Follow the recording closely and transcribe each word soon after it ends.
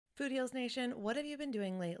Food Heals Nation, what have you been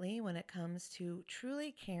doing lately when it comes to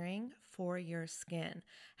truly caring for your skin?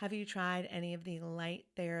 Have you tried any of the light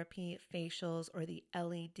therapy facials or the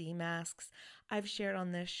LED masks? I've shared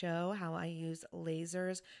on this show how I use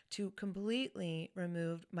lasers to completely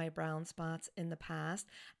remove my brown spots in the past,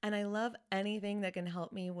 and I love anything that can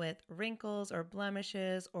help me with wrinkles or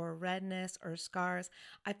blemishes or redness or scars.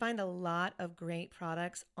 I find a lot of great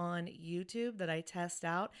products on YouTube that I test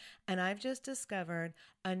out, and I've just discovered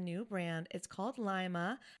a new brand. It's called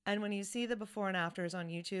Lima. And when you see the before and afters on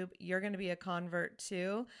YouTube, you're going to be a convert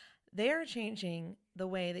too. They are changing the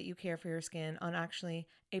way that you care for your skin on actually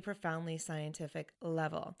a profoundly scientific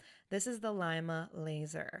level. This is the Lima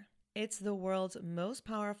laser. It's the world's most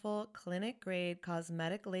powerful clinic-grade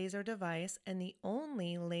cosmetic laser device and the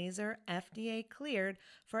only laser FDA cleared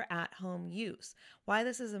for at-home use. Why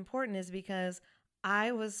this is important is because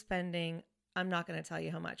I was spending, I'm not going to tell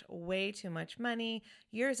you how much, way too much money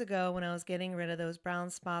years ago when I was getting rid of those brown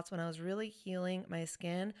spots, when I was really healing my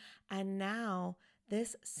skin. And now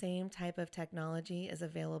this same type of technology is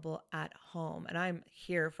available at home, and I'm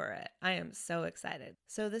here for it. I am so excited.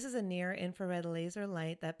 So this is a near-infrared laser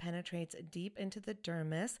light that penetrates deep into the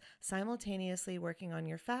dermis, simultaneously working on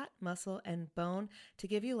your fat, muscle, and bone to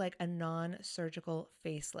give you like a non-surgical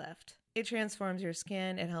facelift. It transforms your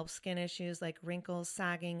skin. It helps skin issues like wrinkles,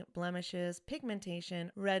 sagging, blemishes,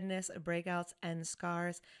 pigmentation, redness, breakouts, and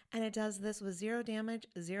scars. And it does this with zero damage,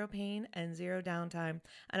 zero pain, and zero downtime.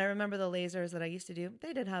 And I remember the lasers that I used to do,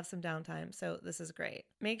 they did have some downtime, so this is great.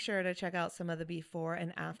 Make sure to check out some of the before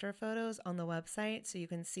and after photos on the website so you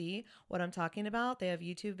can see what I'm talking about. They have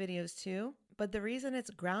YouTube videos too. But the reason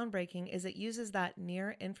it's groundbreaking is it uses that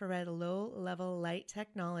near-infrared low-level light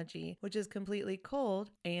technology, which is completely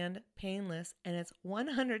cold and painless, and it's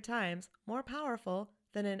 100 times more powerful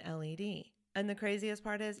than an LED. And the craziest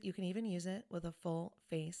part is you can even use it with a full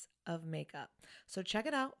face of makeup. So check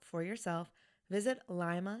it out for yourself. Visit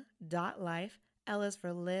lima.life. L is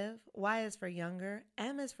for live, Y is for younger,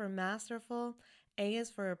 M is for masterful, A is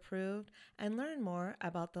for approved, and learn more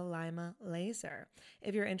about the Lima laser.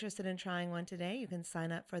 If you're interested in trying one today, you can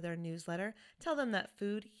sign up for their newsletter. Tell them that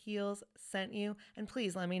Food Heals sent you, and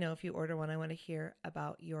please let me know if you order one. I want to hear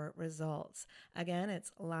about your results. Again,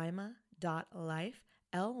 it's lima.life,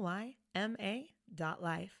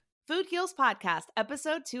 Lyma.life. Food Heals Podcast,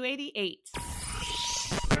 episode 288.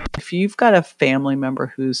 If you've got a family member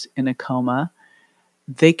who's in a coma,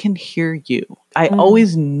 they can hear you. I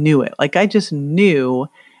always knew it. Like I just knew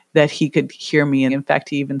that he could hear me. And in fact,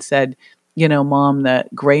 he even said, you know, Mom,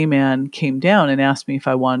 that gray man came down and asked me if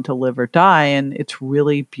I wanted to live or die. And it's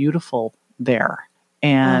really beautiful there.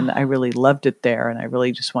 And I really loved it there. And I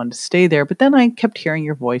really just wanted to stay there. But then I kept hearing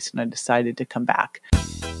your voice and I decided to come back.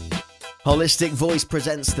 Holistic Voice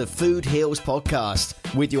presents the Food Heals podcast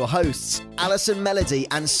with your hosts, Alison Melody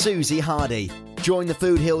and Susie Hardy. Join the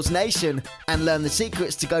Food Heals Nation and learn the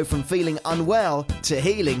secrets to go from feeling unwell to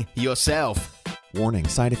healing yourself. Warning,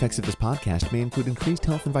 side effects of this podcast may include increased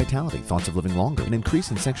health and vitality, thoughts of living longer, an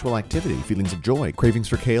increase in sexual activity, feelings of joy, cravings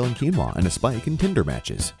for kale and quinoa, and a spike in Tinder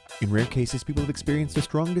matches. In rare cases, people have experienced a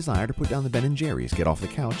strong desire to put down the Ben & Jerry's, get off the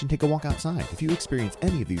couch, and take a walk outside. If you experience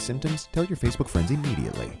any of these symptoms, tell your Facebook friends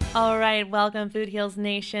immediately. All right, welcome Food Heals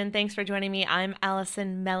Nation. Thanks for joining me. I'm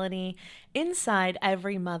Alison Melody. Inside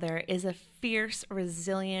every mother is a fierce,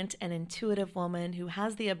 resilient, and intuitive woman who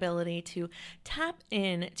has the ability to tap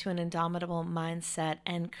into an indomitable mindset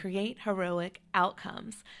and create heroic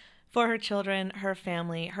outcomes for her children, her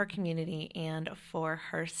family, her community, and for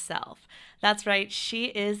herself. That's right, she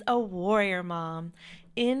is a warrior mom.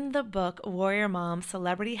 In the book Warrior Mom,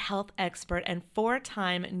 celebrity health expert and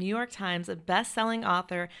 4-time New York Times best-selling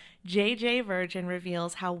author JJ Virgin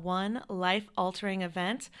reveals how one life-altering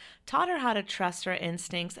event taught her how to trust her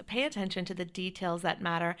instincts, pay attention to the details that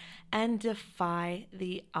matter, and defy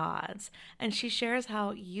the odds. And she shares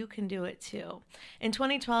how you can do it too. In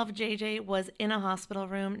 2012, JJ was in a hospital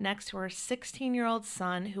room next to her 16-year-old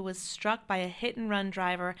son who was struck by a hit-and-run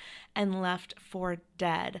driver and left for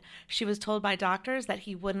dead. She was told by doctors that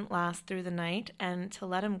he wouldn't last through the night and to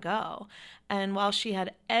let him go. And while she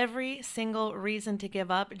had every single reason to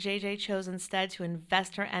give up, JJ chose instead to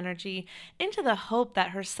invest her energy into the hope that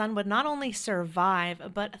her son would not only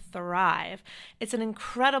survive, but thrive. It's an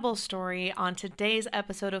incredible story. On today's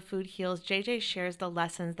episode of Food Heals, JJ shares the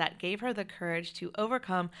lessons that gave her the courage to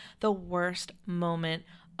overcome the worst moment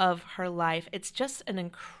of her life. It's just an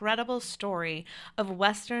incredible story of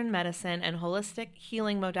Western medicine and holistic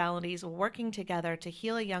healing modalities working together to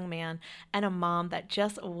heal a young man and a mom that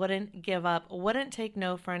just wouldn't give up, wouldn't take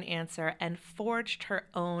no for an answer, and forged her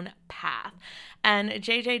own path. And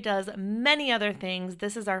JJ does many other things.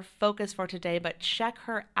 This is our focus for today, but check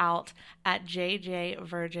her out at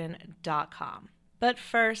jjvirgin.com. But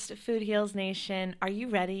first, Food Heals Nation, are you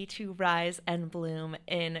ready to rise and bloom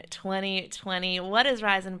in 2020? What is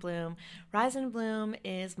Rise and Bloom? Rise and Bloom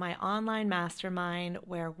is my online mastermind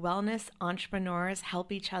where wellness entrepreneurs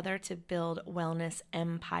help each other to build wellness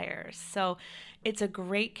empires. So it's a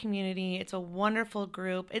great community. It's a wonderful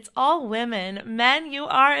group. It's all women. Men, you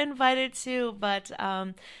are invited too, but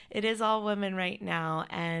it is all women right now.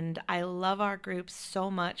 And I love our group so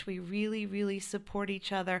much. We really, really support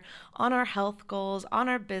each other on our health goals, on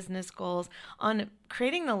our business goals, on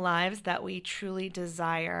creating the lives that we truly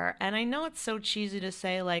desire. And I know it's so cheesy to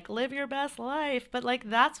say, like, live your best life, but like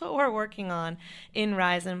that's what we're working on in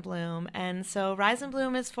Rise and Bloom. And so Rise and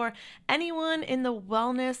Bloom is for anyone in the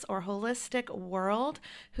wellness or holistic world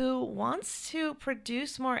who wants to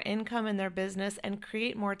produce more income in their business and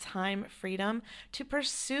create more time freedom to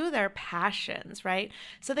pursue their passions, right?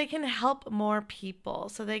 So they can help more people,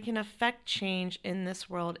 so they can affect change in this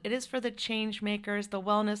world. It is for the change makers, the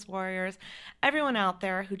wellness warriors, everyone out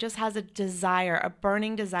there who just has a desire, a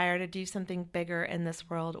burning desire to do something bigger in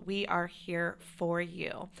this world. We are here for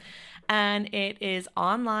you. And it is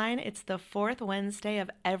online. It's the fourth Wednesday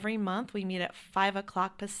of every month. We meet at 5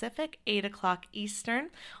 o'clock Pacific, 8 o'clock Eastern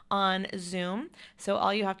on Zoom. So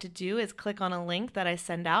all you have to do is click on a link that I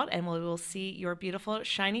send out and we will see your beautiful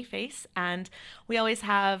shiny face. And we always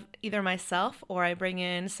have either myself or I bring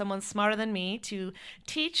in someone smarter than me to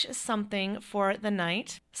teach something for the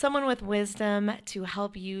night. Someone with wisdom to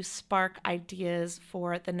help you spark ideas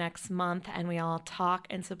for the next month, and we all talk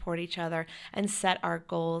and support each other and set our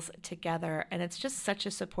goals together. And it's just such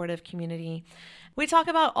a supportive community. We talk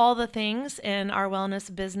about all the things in our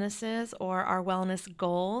wellness businesses or our wellness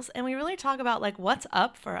goals, and we really talk about like what's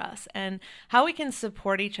up for us and how we can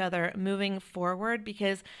support each other moving forward,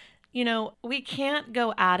 because you know, we can't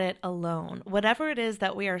go at it alone. Whatever it is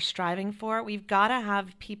that we are striving for, we've got to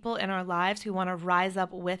have people in our lives who want to rise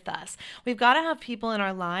up with us. We've got to have people in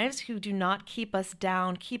our lives who do not keep us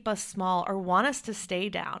down, keep us small, or want us to stay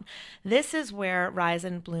down. This is where Rise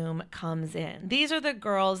and Bloom comes in. These are the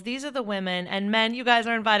girls, these are the women, and men, you guys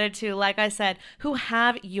are invited too, like I said, who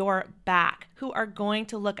have your back, who are going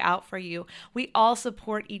to look out for you. We all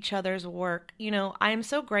support each other's work. You know, I am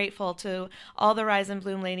so grateful to all the Rise and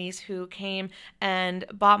Bloom ladies who came and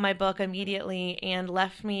bought my book immediately and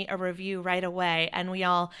left me a review right away. And we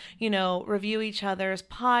all, you know, review each other's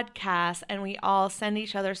podcasts and we all send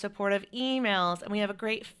each other supportive emails. And we have a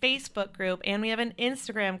great Facebook group and we have an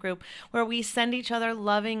Instagram group where we send each other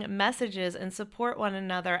loving messages and support one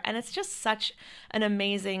another. And it's just such an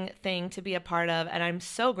amazing thing to be a part of. And I'm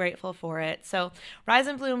so grateful for it. So Rise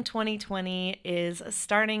and Bloom 2020 is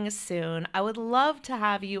starting soon. I would love to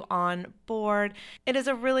have you on board. It is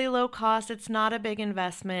a really low cost. It's not a big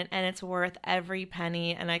investment and it's worth every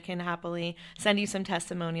penny. And I can happily send you some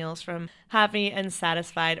testimonials from happy and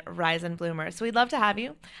satisfied Rise and Bloomers. So we'd love to have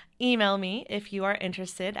you. Email me if you are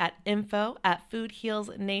interested at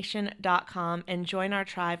info@foodhealsnation.com and join our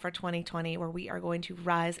tribe for 2020 where we are going to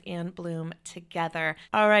rise and bloom together.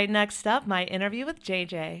 All right, next up, my interview with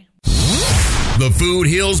JJ. The Food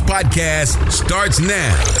Heals Podcast starts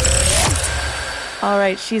now. All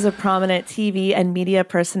right, she's a prominent TV and media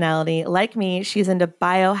personality. Like me, she's into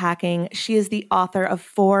biohacking. She is the author of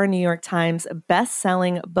 4 New York Times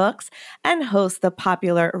best-selling books and hosts the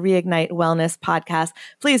popular Reignite Wellness podcast.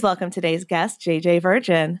 Please welcome today's guest, JJ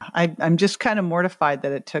Virgin. I'm just kind of mortified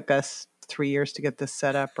that it took us 3 years to get this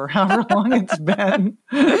set up or however long it's been.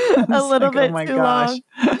 A little bit oh my too gosh. long.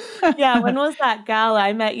 Yeah, when was that gala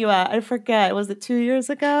I met you at? I forget. Was it 2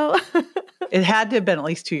 years ago? It had to have been at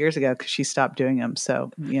least 2 years ago because she stopped doing them.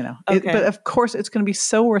 So, you know, Okay. But of course it's going to be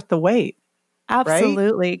so worth the wait.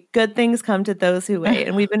 Absolutely. Right? Good things come to those who wait.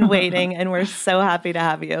 And we've been waiting and we're so happy to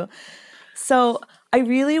have you. So I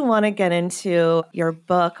really want to get into your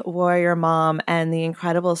book, Warrior Mom, and the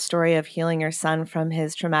incredible story of healing your son from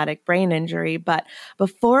his traumatic brain injury. But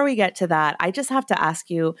before we get to that, I just have to ask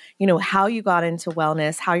you, you know, how you got into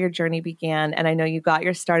wellness, how your journey began. And I know you got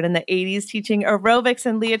your start in the 80s teaching aerobics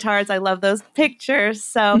and leotards. I love those pictures.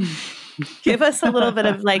 So give us a little bit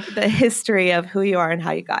of like the history of who you are and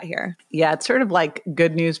how you got here. Yeah, it's sort of like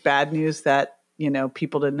good news, bad news that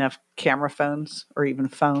people didn't have camera phones or even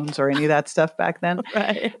phones or any of that stuff back then.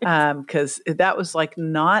 Right. Because that was like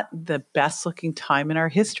not the best looking time in our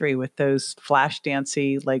history with those flash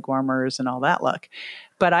dancy leg warmers and all that look.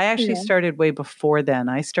 But I actually started way before then.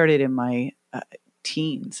 I started in my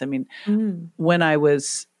teens. I mean, when I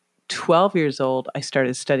was 12 years old, I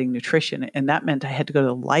started studying nutrition, and that meant I had to go to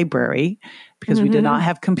the library because we did not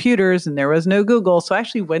have computers and there was no Google. So I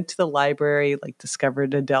actually went to the library, like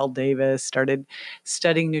discovered Adele Davis, started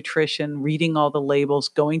studying nutrition, reading all the labels,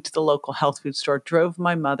 going to the local health food store, drove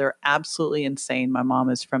my mother absolutely insane. My mom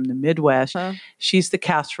is from the Midwest. She's the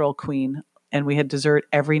casserole queen. And we had dessert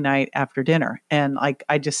every night after dinner. And like,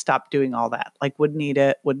 I just stopped doing all that. Like, wouldn't eat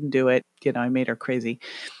it, wouldn't do it. I made her crazy.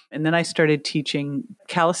 And then I started teaching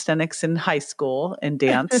calisthenics in high school and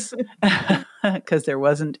dance because there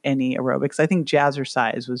wasn't any aerobics. I think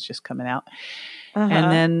jazzercise was just coming out.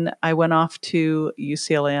 And then I went off to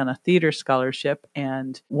UCLA on a theater scholarship.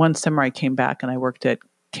 And one summer I came back and I worked at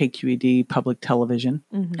KQED public television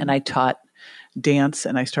and I taught dance,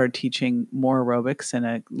 and I started teaching more aerobics, and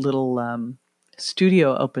a little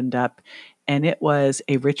studio opened up, and it was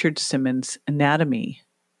a Richard Simmons anatomy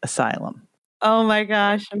asylum. Oh my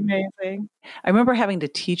gosh, amazing. I remember having to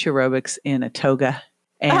teach aerobics in a toga.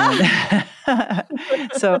 And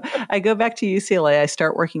so I go back to UCLA, I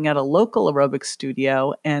start working at a local aerobics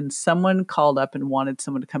studio, and someone called up and wanted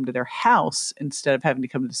someone to come to their house instead of having to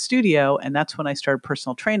come to the studio. And that's when I started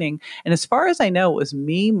personal training. And as far as I know, it was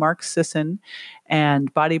me, Mark Sisson,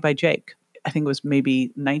 and Body by Jake. I think it was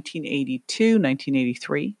maybe 1982,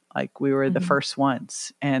 1983. Like we were the first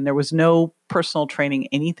ones, and there was no personal training,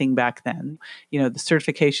 anything back then. The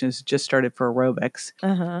certification has just started for aerobics.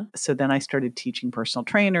 So then I started teaching personal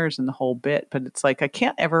trainers and the whole bit, but it's like, I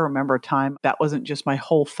can't ever remember a time that wasn't just my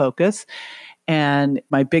whole focus. And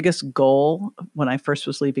my biggest goal when I first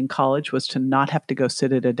was leaving college was to not have to go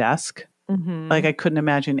sit at a desk. Like I couldn't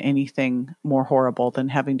imagine anything more horrible than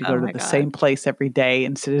having to go to the same place every day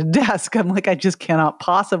and sit at a desk. I'm like, I just cannot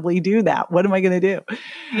possibly do that. What am I going to do?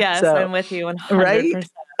 Yes, I'm with you 100%. Right?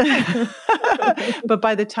 But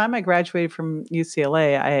by the time I graduated from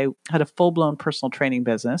UCLA, I had a full-blown personal training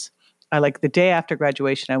business. The day after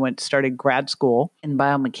graduation, I started grad school in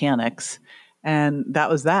biomechanics. And that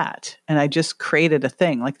was that. And I just created a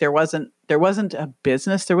thing. Like there wasn't a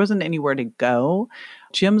business. There wasn't anywhere to go.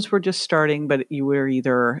 Gyms were just starting, but you were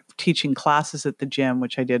either teaching classes at the gym,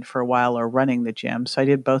 which I did for a while, or running the gym. So I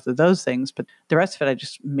did both of those things, but the rest of it I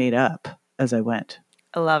just made up as I went.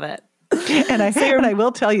 I love it. And I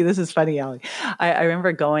will tell you, this is funny, Allie. I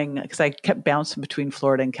remember going, because I kept bouncing between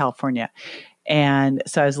Florida and California. And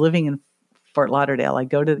so I was living in Fort Lauderdale. I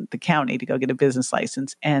go to the county to go get a business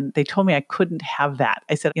license, and they told me I couldn't have that.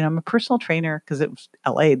 I said, I'm a personal trainer, because it was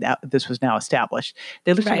LA. This was now established.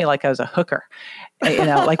 They looked at me like I was a hooker,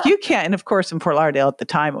 like you can't. And of course, in Fort Lauderdale at the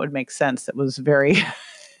time, it would make sense. It was very,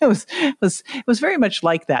 it was very much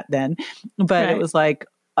like that then, but it was like,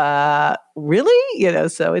 really?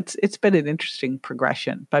 So it's been an interesting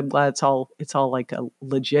progression, but I'm glad it's all like a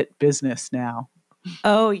legit business now.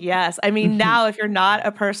 Oh, yes. I mean, now if you're not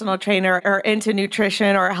a personal trainer or into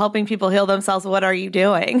nutrition or helping people heal themselves, what are you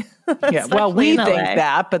doing? Yeah, well, we think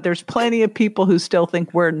that, but there's plenty of people who still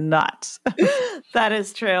think we're nuts. That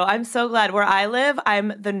is true. I'm so glad. Where I live,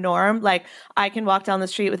 I'm the norm. Like, I can walk down the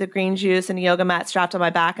street with a green juice and a yoga mat strapped on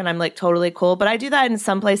my back, and I'm like totally cool. But I do that in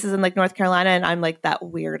some places in like North Carolina, and I'm like that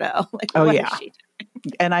weirdo. Like, oh, yeah.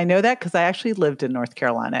 And I know that because I actually lived in North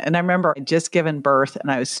Carolina. And I remember I'd just given birth,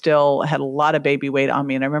 and I was still had a lot of baby weight on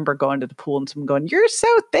me. And I remember going to the pool and someone going, "You're so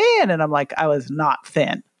thin." And I'm like, I was not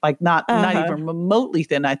thin, like not even remotely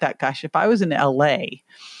thin. I thought, gosh, if I was in LA,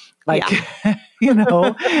 but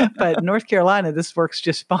North Carolina, this works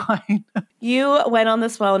just fine. You went on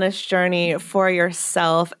this wellness journey for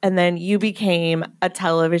yourself, and then you became a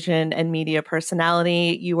television and media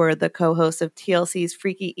personality. You were the co-host of TLC's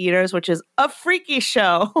Freaky Eaters, which is a freaky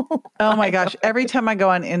show. Oh my gosh. Every time I go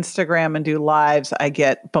on Instagram and do lives, I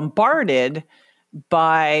get bombarded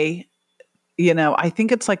by, I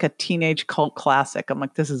think it's like a teenage cult classic. I'm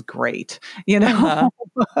like, this is great,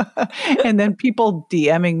 and then people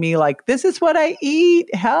DMing me like, this is what I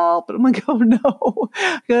eat, help. And I'm like, oh no,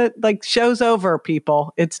 like show's over,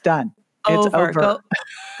 people. It's done. It's over.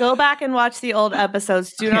 Go back and watch the old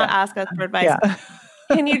episodes. Do not ask us for advice. Yeah.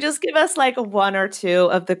 Can you just give us like one or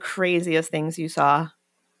two of the craziest things you saw?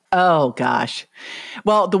 Oh, gosh.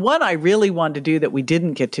 Well, the one I really wanted to do that we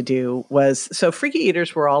didn't get to do was, so Freaky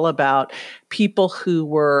Eaters were all about people who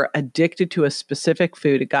were addicted to a specific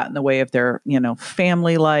food. It got in the way of their,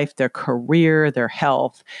 family life, their career, their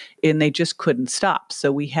health, and they just couldn't stop.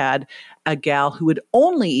 So we had a gal who would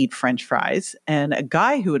only eat French fries and a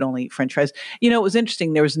guy who would only eat French fries. It was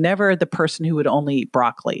interesting. There was never the person who would only eat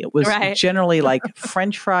broccoli. It was generally like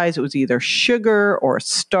French fries. It was either sugar or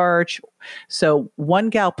starch. So one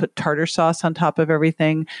gal put tartar sauce on top of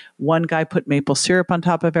everything. One guy put maple syrup on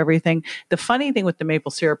top of everything. The funny thing with the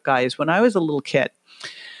maple syrup guy is when I was a little kid,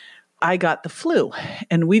 I got the flu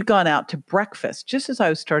and we'd gone out to breakfast just as I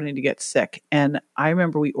was starting to get sick. And I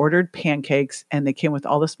remember we ordered pancakes and they came with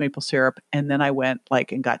all this maple syrup. And then I went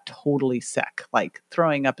and got totally sick, like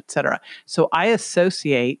throwing up, etc. So I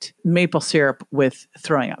associate maple syrup with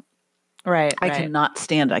throwing up. Right. I cannot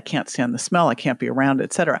stand it. I can't stand the smell. I can't be around it,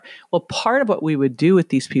 etc. Well, part of what we would do with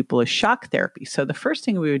these people is shock therapy. So the first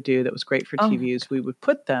thing we would do that was great for TV is we would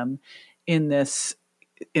put them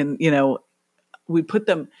we put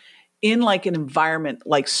them in like an environment,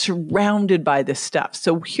 like surrounded by this stuff.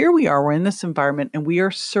 So here we are, we're in this environment and we are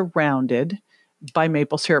surrounded by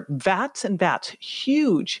maple syrup, vats and vats,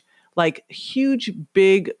 huge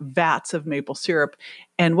big vats of maple syrup.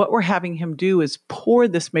 And what we're having him do is pour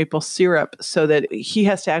this maple syrup so that he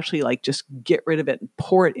has to actually just get rid of it and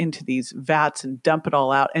pour it into these vats and dump it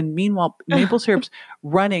all out. And meanwhile, maple syrup's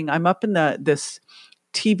running. I'm up in this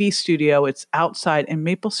TV studio, it's outside, and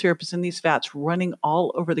maple syrup is in these vats running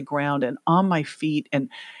all over the ground and on my feet. And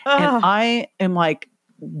I am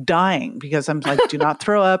dying because I'm like, do not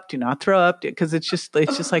throw up, because it's just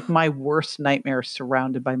like my worst nightmare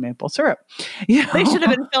surrounded by maple syrup. They should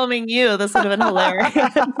have been filming you. This would have been hilarious.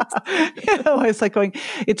 It's like going,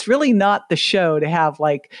 it's really not the show to have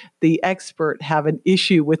the expert have an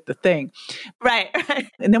issue with the thing. Right.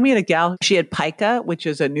 And then we had a gal, she had pica, which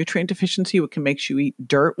is a nutrient deficiency, which can make you eat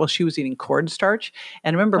dirt. Well, she was eating cornstarch.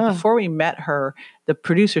 And remember, before we met her, the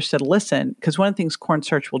producer said, listen, because one of the things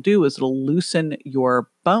cornstarch will do is it'll loosen your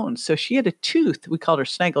bones. So she had a tooth, we called her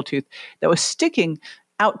snaggle tooth, that was sticking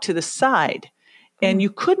out to the side. And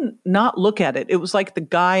you couldn't not look at it. It was like the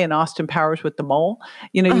guy in Austin Powers with the mole.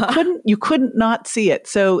 You couldn't not see it.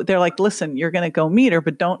 So they're like, listen, you're going to go meet her,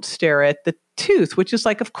 but don't stare at the tooth, which is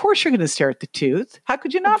of course you're going to stare at the tooth. How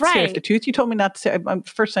could you not stare at the tooth? You told me not to stare.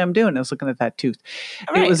 First thing I'm doing is looking at that tooth.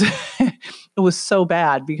 Right. It was so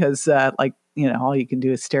bad because all you can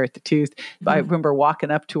do is stare at the tooth. Mm-hmm. I remember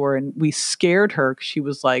walking up to her and we scared her because she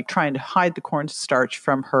was trying to hide the cornstarch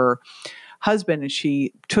from her husband. And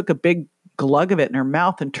she took a big glug of it in her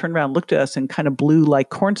mouth and turned around, looked at us and kind of blew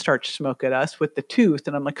cornstarch smoke at us with the tooth.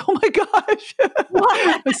 And I'm like, oh my gosh,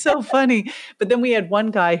 it was so funny. But then we had one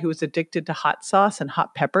guy who was addicted to hot sauce and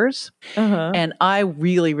hot peppers. Uh-huh. And I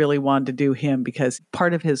really, really wanted to do him because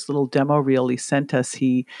part of his little demo reel he sent us,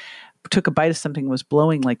 he took a bite of something and was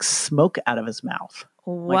blowing smoke out of his mouth.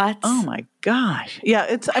 What? Oh my gosh. Yeah.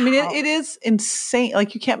 It is insane.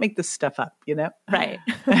 You can't make this stuff up, Right.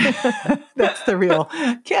 That's the real,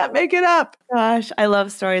 can't make it up. Gosh, I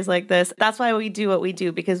love stories like this. That's why we do what we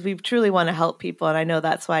do, because we truly want to help people. And I know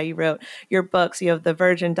that's why you wrote your books. You have the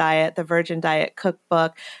Virgin Diet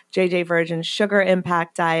Cookbook, JJ Virgin Sugar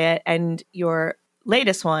Impact Diet, and your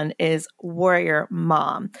latest one is Warrior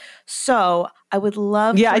Mom. So I would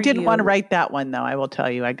love I didn't want to write that one, though. I will tell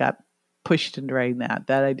you, I got pushed into writing that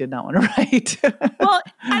I did not want to write. Well,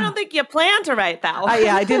 I don't think you plan to write that one.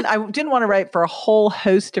 I didn't want to write for a whole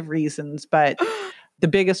host of reasons, but the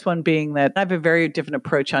biggest one being that I have a very different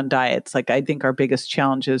approach on diets. I think our biggest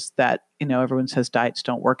challenge is that, everyone says diets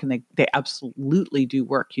don't work, and they absolutely do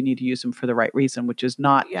work. You need to use them for the right reason, which is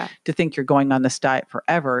not to think you're going on this diet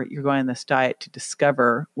forever. You're going on this diet to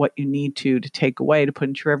discover what you need to take away to put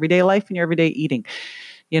into your everyday life and your everyday eating,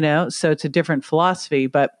 so it's a different philosophy.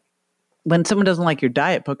 But when someone doesn't like your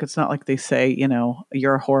diet book, it's not like they say,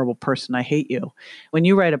 you're a horrible person, I hate you. When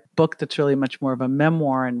you write a book that's really much more of a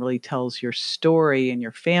memoir and really tells your story and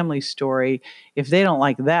your family story, if they don't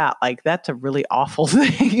like that, that's a really awful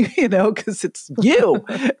thing, because it's you,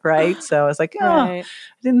 right? So I was like, I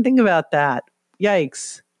didn't think about that.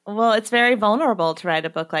 Yikes. Well, it's very vulnerable to write a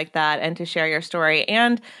book like that and to share your story.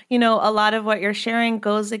 And, a lot of what you're sharing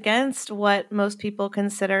goes against what most people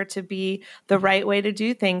consider to be the right way to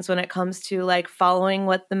do things when it comes to following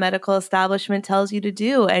what the medical establishment tells you to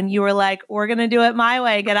do. And you were like, we're going to do it my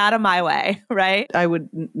way, get out of my way, right? I would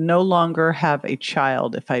no longer have a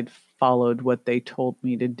child if I'd followed what they told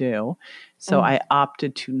me to do. So I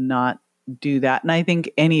opted to not do that. And I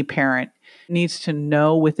think any parent needs to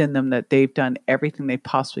know within them that they've done everything they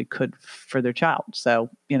possibly could for their child. So,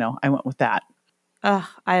 I went with that. Oh,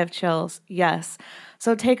 I have chills. Yes.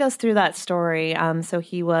 So take us through that story. So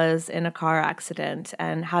he was in a car accident,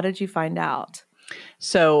 and how did you find out?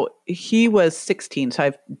 So he was 16. So I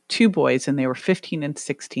have two boys, and they were 15 and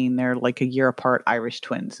 16. They're like a year apart, Irish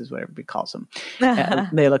twins is what everybody calls them.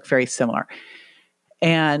 They look very similar.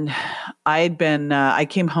 And I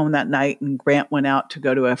came home that night, and Grant went out to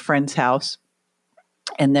go to a friend's house.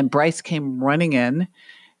 And then Bryce came running in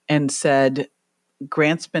and said,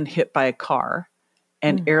 Grant's been hit by a car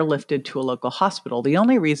and airlifted to a local hospital. The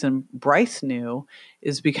only reason Bryce knew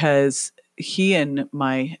is because he and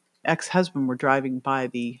my ex-husband were driving by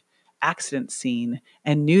the accident scene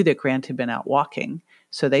and knew that Grant had been out walking.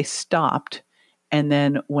 So they stopped. And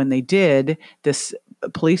then when they did, this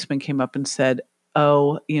policeman came up and said,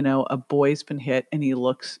 oh, a boy's been hit and he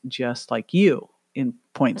looks just like you, in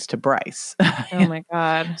points to Bryce. Oh my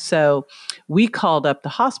God. So we called up the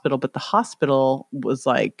hospital, but the hospital was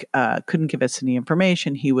like, couldn't give us any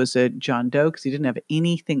information. He was a John Doe because he didn't have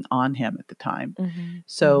anything on him at the time.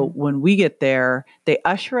 So when we get there, they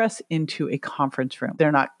usher us into a conference room.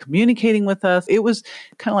 They're not communicating with us. It was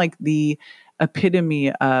kind of like the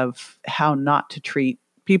epitome of how not to treat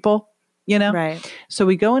people. Right. So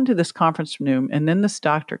we go into this conference room, and then this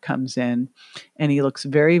doctor comes in, and he looks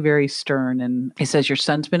very, very stern. And he says, your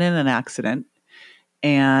son's been in an accident,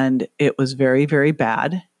 and it was very, very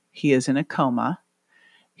bad. He is in a coma.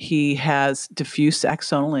 He has diffuse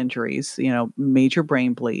axonal injuries, major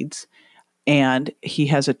brain bleeds. And he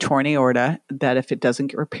has a torn aorta that, if it doesn't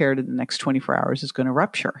get repaired in the next 24 hours, is going to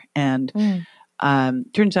rupture. And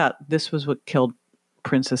turns out this was what killed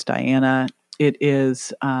Princess Diana. It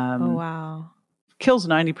is, oh, wow. Kills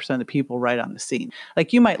 90% of the people right on the scene.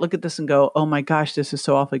 Like, you might look at this and go, oh my gosh, this is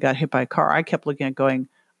so awful. He got hit by a car. I kept looking at it going,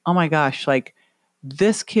 oh my gosh, like,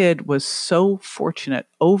 this kid was so fortunate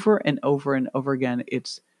over and over and over again.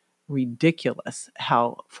 It's ridiculous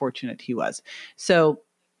how fortunate he was. So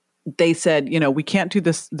they said, we can't do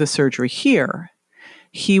the surgery here.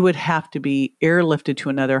 He would have to be airlifted to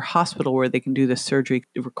another hospital where they can do this surgery.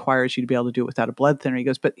 It requires you to be able to do it without a blood thinner. He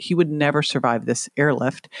goes, but he would never survive this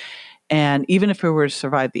airlift. And even if he were to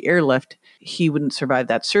survive the airlift, he wouldn't survive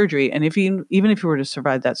that surgery. And even if he were to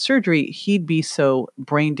survive that surgery, he'd be so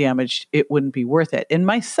brain damaged, it wouldn't be worth it. And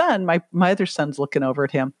my son, my other son's looking over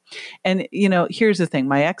at him. And, here's the thing.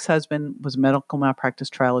 My ex-husband was a medical malpractice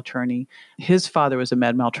trial attorney. His father was a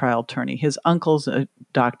med mal trial attorney. His uncle's a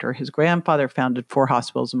doctor. His grandfather founded 4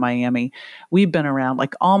 hospitals in Miami. We've been around,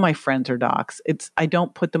 like, all my friends are docs. I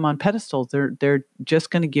don't put them on pedestals. They're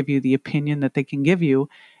just going to give you the opinion that they can give you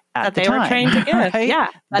at the time, were trained to give. Right? Yeah.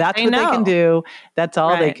 That's what they can do. That's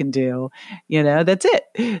all they can do. That's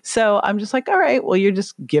it. So I'm just like, all right, well, you're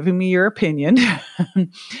just giving me your opinion.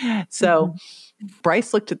 So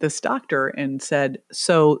Bryce looked at this doctor and said,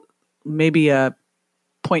 so maybe a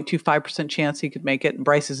 0.25% chance he could make it. And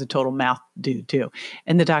Bryce is a total math dude too.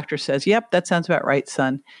 And the doctor says, yep, that sounds about right,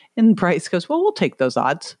 son. And Bryce goes, well, we'll take those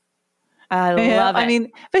odds. I love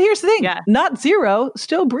it. But here's the thing, not zero,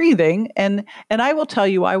 still breathing. And I will tell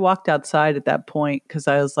you, I walked outside at that point because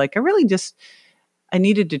I was like, I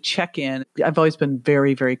needed to check in. I've always been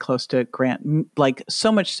very, very close to Grant, like so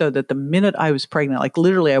much so that the minute I was pregnant, like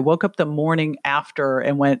literally I woke up the morning after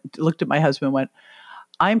and looked at my husband and went,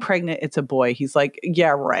 I'm pregnant. It's a boy. He's like,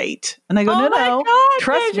 yeah, right. And I go, no, God,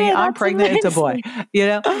 trust me, I'm pregnant. Amazing. It's a boy,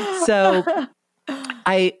 So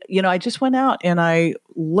I just went out and I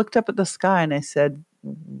looked up at the sky and I said,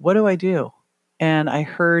 what do I do? And I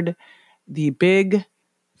heard the big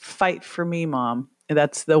fight for me, Mom.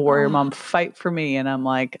 That's the warrior mom, fight for me. And I'm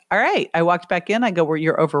like, all right. I walked back in. I go, well,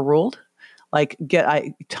 you're overruled. Like,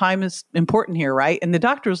 time is important here, right? And the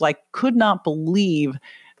doctor was like, could not believe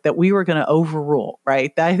that we were going to overrule,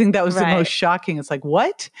 right? I think that was the most shocking. It's like,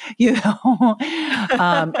 what?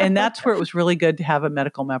 And that's where it was really good to have a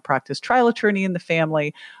medical malpractice trial attorney in the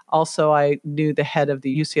family. Also, I knew the head of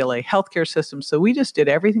the UCLA healthcare system. So we just did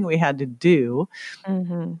everything we had to do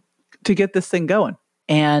to get this thing going.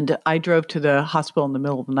 And I drove to the hospital in the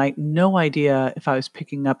middle of the night, no idea if I was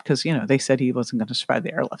picking up, because, they said he wasn't going to survive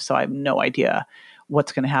the airlift. So I have no idea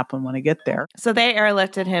what's going to happen when I get there. So they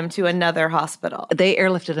airlifted him to another hospital. They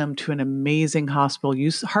airlifted him to an amazing hospital,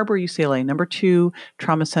 Harbor UCLA, number 2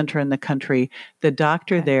 trauma center in the country. The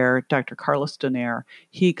doctor there, Dr. Carlos Donaire,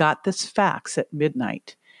 he got this fax at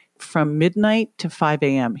midnight. From midnight to 5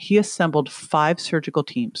 a.m., he assembled 5 surgical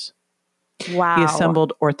teams. Wow. He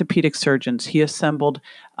assembled orthopedic surgeons. He assembled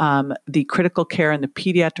the critical care and the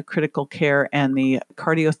pediatric critical care and the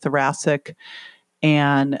cardiothoracic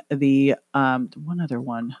and the one other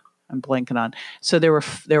one I'm blanking on. So there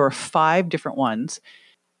were 5 different ones.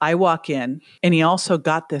 I walk in, and he also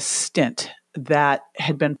got this stent that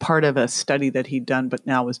had been part of a study that he'd done, but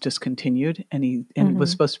now was discontinued. And it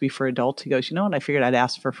was supposed to be for adults. He goes, you know what? I figured I'd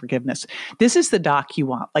ask for forgiveness. This is the doc you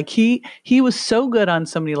want. Like he was so good on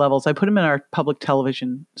so many levels. I put him in our public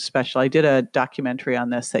television special. I did a documentary on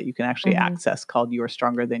this that you can actually access called You Are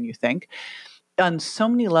Stronger Than You Think. On so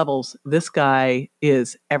many levels, this guy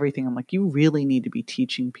is everything. I'm like, you really need to be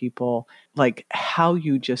teaching people like how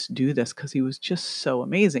you just do this, because he was just so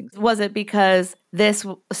amazing. Was it because this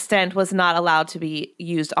stent was not allowed to be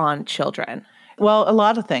used on children? Well, a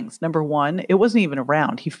lot of things. Number one, it wasn't even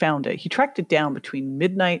around. He found it. He tracked it down between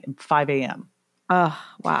midnight and 5 a.m. Oh,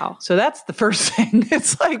 wow. So that's the first thing.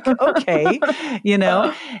 It's like, okay,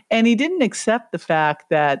 and he didn't accept the fact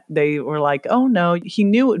that they were like, oh no, he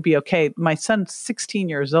knew it would be okay. My son's 16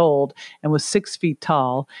 years old and was 6 feet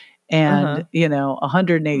tall and,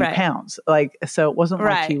 180 pounds. Like, so it wasn't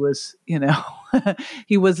like he was,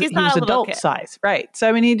 he was adult size. Right. So,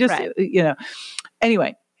 I mean, he just,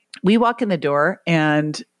 anyway, we walk in the door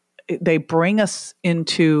and they bring us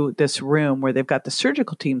into this room where they've got the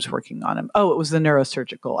surgical teams working on him. Oh, it was the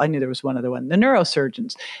neurosurgical. I knew there was one other one, the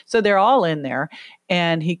neurosurgeons. So they're all in there.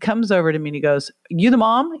 And he comes over to me and he goes, you the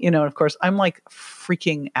mom? And of course, I'm like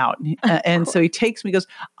freaking out. And so he takes me, he goes,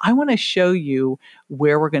 I want to show you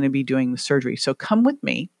where we're going to be doing the surgery. So come with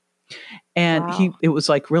me. And it was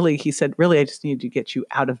like, really, he said, really, I just need to get you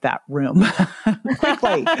out of that room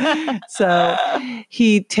quickly. So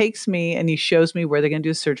he takes me and he shows me where they're going to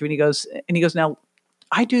do the surgery. And he goes, now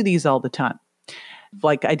I do these all the time.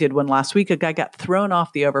 Like I did one last week, a guy got thrown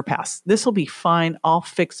off the overpass. This will be fine. I'll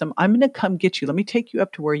fix him. I'm going to come get you. Let me take you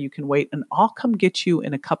up to where you can wait. And I'll come get you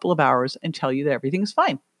in a couple of hours and tell you that everything's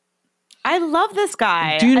fine. I love this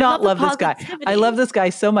guy. Do not love this guy. I love this guy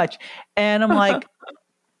so much. And I'm like,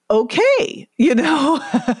 okay,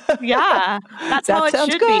 Yeah, that's how it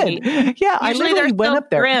should be. Yeah, I literally went up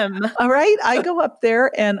there. Grim. All right, I go up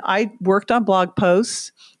there and I worked on blog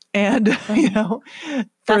posts and,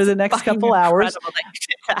 for the next couple hours.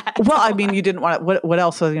 Well, I mean, you didn't want to, what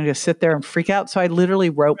else? I was going to just sit there and freak out. So I literally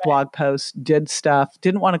wrote blog posts, did stuff,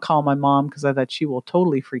 didn't want to call my mom because I thought she will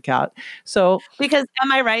totally freak out. So, because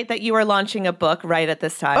am I right that you were launching a book right at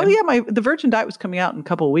this time? Oh yeah. The Virgin Diet was coming out in a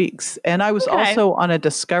couple of weeks. And I was also on a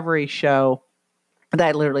Discovery show that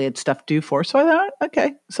I literally had stuff due for. So I thought,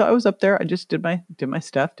 okay. So I was up there. I just did my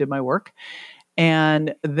stuff, did my work.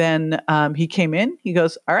 And then he came in, he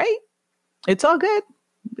goes, all right, it's all good.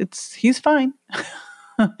 He's fine.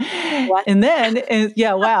 What? And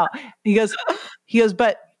wow. He goes,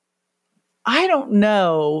 but I don't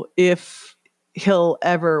know if he'll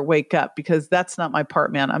ever wake up because that's not my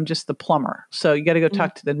part, man. I'm just the plumber. So you got to go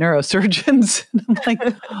talk to the neurosurgeons. And I'm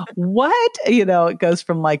like, what? It goes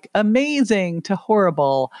from like amazing to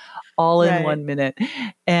horrible all in 1 minute.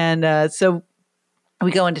 And so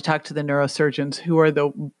we go in to talk to the neurosurgeons who are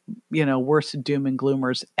the, worst doom and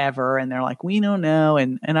gloomers ever. And they're like, we don't know.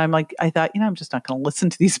 And I'm like, I thought, I'm just not going to listen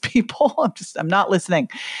to these people. I'm not listening.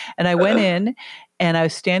 And I went in and I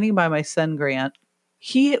was standing by my son, Grant.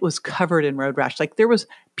 He was covered in road rash. Like there was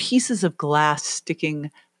pieces of glass sticking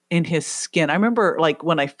in his skin. I remember like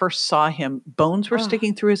when I first saw him, bones were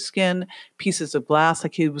sticking through his skin, pieces of glass,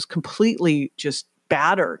 like he was completely just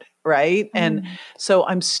battered. Right. And so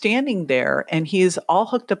I'm standing there and he's all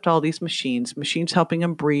hooked up to all these machines helping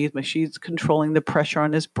him breathe, machines controlling the pressure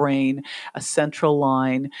on his brain, a central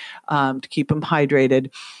line to keep him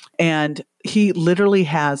hydrated. And he literally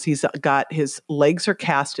he's got his legs are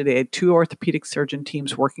casted. He had 2 orthopedic surgeon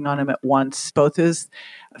teams working on him at once. Both his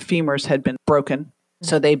femurs had been broken.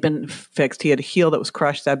 So they'd been fixed. He had a heel that was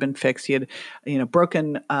crushed. That had been fixed. He had,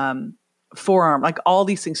 broken forearm, like all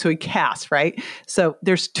these things. So he casts, right? So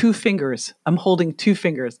there's 2 fingers. I'm holding 2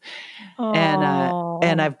 fingers.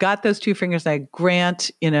 And I've got those 2 fingers. And I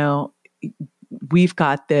Grant, we've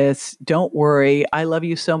got this. Don't worry. I love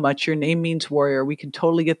you so much. Your name means warrior. We can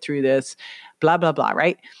totally get through this, blah, blah, blah.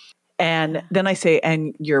 Right. And then I say,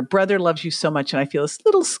 and your brother loves you so much. And I feel this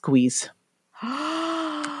little squeeze.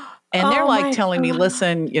 And they're like telling me,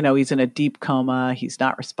 listen, he's in a deep coma. He's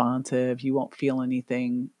not responsive. You won't feel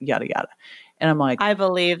anything, yada, yada. And I'm like, I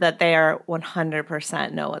believe that they are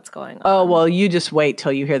 100% know what's going on. Oh, well, you just wait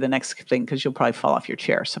till you hear the next thing because you'll probably fall off your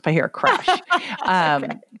chair. So if I hear a crash,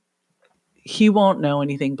 he won't know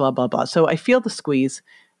anything, blah, blah, blah. So I feel the squeeze.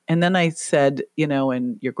 And then I said,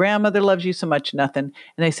 and your grandmother loves you so much, nothing.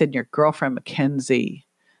 And I said, your girlfriend, Mackenzie,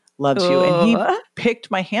 loves you. And he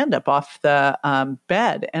picked my hand up off the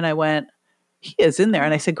bed and I went, he is in there.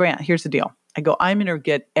 And I said, Grant, here's the deal. I go, I'm going to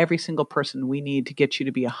get every single person we need to get you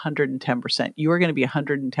to be 110%. You are going to be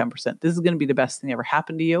 110%. This is going to be the best thing that ever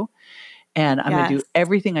happened to you. And I'm going to do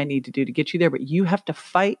everything I need to do to get you there, but you have to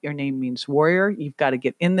fight. Your name means warrior. You've got to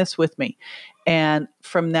get in this with me. And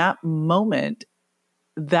from that moment,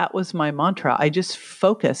 that was my mantra. I just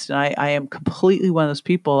focused, and I am completely one of those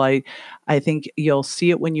people. I think you'll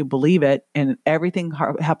see it when you believe it, and everything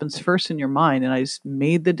happens first in your mind. And I just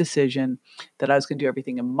made the decision that I was going to do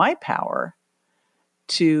everything in my power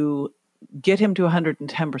to get him to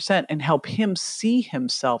 110% and help him see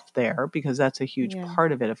himself there, because that's a huge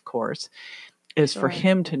part of it, of course, is for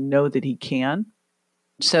him to know that he can.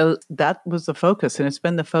 So that was the focus, and it's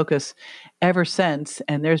been the focus ever since.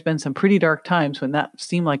 And there's been some pretty dark times when that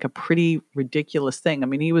seemed like a pretty ridiculous thing. I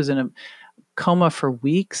mean, he was in a coma for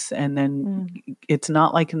weeks, and then it's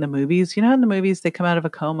not like in the movies. You know, in the movies, they come out of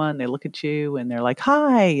a coma and they look at you and they're like,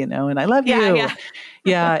 "Hi," you know, and "I love you."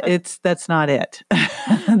 Yeah, that's not it.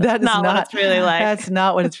 That's not what it's really like. That's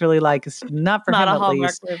not what it's really like. It's not for him, at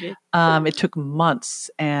least. Movie. It took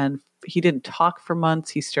months, and he didn't talk for months.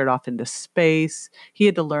 He started off into space. He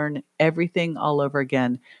had to learn everything all over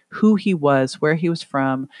again, who he was, where he was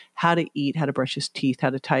from, how to eat, how to brush his teeth, how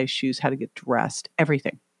to tie his shoes, how to get dressed,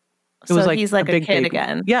 everything. It was like he's like a kid baby.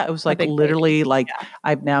 Again. Yeah, it was like literally baby.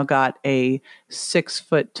 I've now got a 6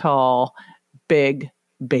 foot tall, big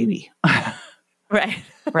baby. Right.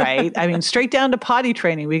 Right. I mean, straight down to potty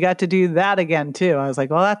training. We got to do that again too. I was like,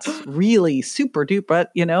 well, that's really super duper,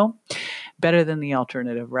 but better than the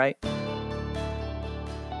alternative, right?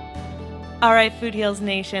 All right, Food Heals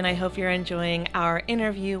Nation, I hope you're enjoying our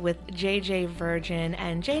interview with JJ Virgin.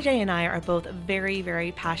 And JJ and I are both very,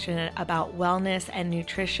 very passionate about wellness and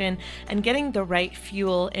nutrition and getting the right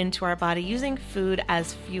fuel into our body, using food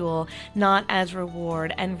as fuel, not as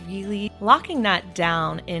reward, and really locking that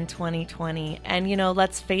down in 2020. And,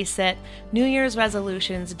 let's face it, New Year's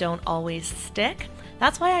resolutions don't always stick.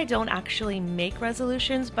 That's why I don't actually make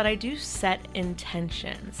resolutions, but I do set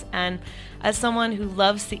intentions. And as someone who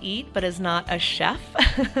loves to eat but is not a chef,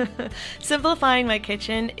 simplifying my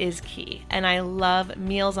kitchen is key. And I love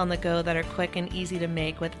meals on the go that are quick and easy to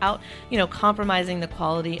make without, compromising the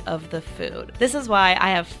quality of the food. This is why I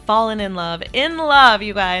have fallen in love,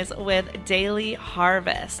 you guys, with Daily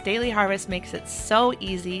Harvest. Daily Harvest makes it so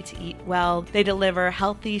easy to eat well. They deliver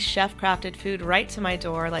healthy, chef-crafted food right to my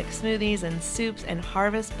door, like smoothies and soups and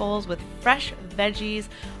harvest bowls with fresh veggies,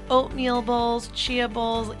 oatmeal bowls, chia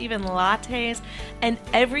bowls, even lattes, and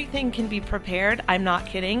everything can be prepared, I'm not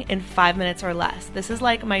kidding, in 5 minutes or less. This is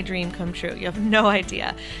like my dream come true. You have no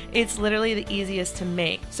idea. It's literally the easiest to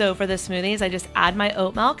make. So for the smoothies, I just add my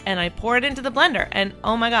oat milk and I pour it into the blender. And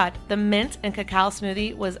oh my God, the mint and cacao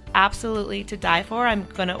smoothie was absolutely to die for. I'm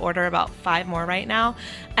going to order about 5 more right now.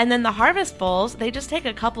 And then the harvest bowls, they just take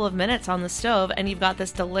a couple of minutes on the stove and you've got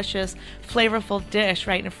this delicious, flavorful dish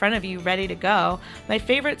right in front of you ready to go. My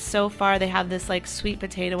favorite so far, they have this like sweet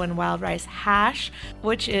potato and wild rice hash,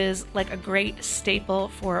 which is like a great staple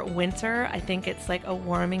for winter. I think it's like a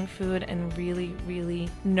warming food and really, really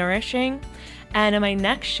nourishing. And in my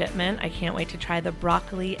next shipment, I can't wait to try the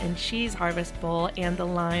broccoli and cheese harvest bowl and the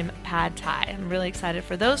lime pad thai. I'm really excited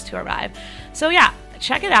for those to arrive. So yeah,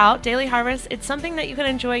 check it out, Daily Harvest. It's something that you can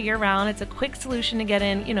enjoy year-round. It's a quick solution to get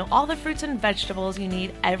in, all the fruits and vegetables you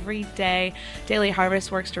need every day. Daily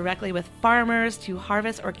Harvest works directly with farmers to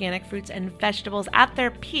harvest organic fruits and vegetables at their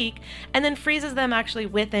peak and then freezes them actually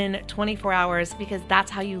within 24 hours because that's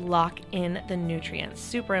how you lock in the nutrients.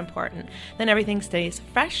 Super important. Then everything stays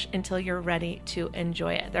fresh until you're ready to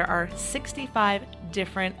enjoy it. There are 65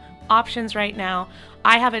 different options right now.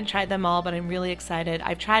 I haven't tried them all, but I'm really excited.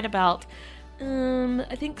 I've tried about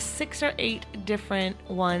I think 6 or 8 different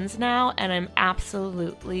ones now, and I'm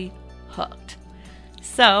absolutely hooked.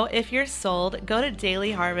 So if you're sold, go to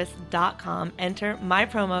dailyharvest.com, enter my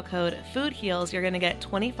promo code FOODHEALS. You're going to get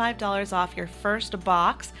 $25 off your first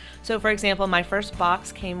box. So for example, my first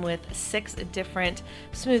box came with 6 different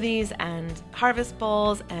smoothies and harvest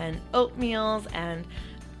bowls and oatmeals and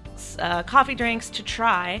coffee drinks to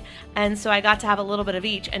try, and so I got to have a little bit of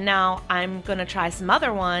each, and now I'm going to try some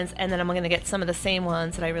other ones, and then I'm going to get some of the same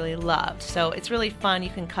ones that I really loved. So it's really fun.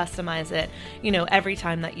 You can customize it, every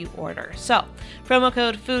time that you order. So promo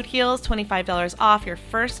code FOODHEALS, $25 off your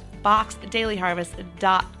first box,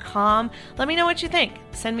 dailyharvest.com. Let me know what you think.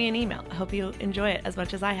 Send me an email. I hope you enjoy it as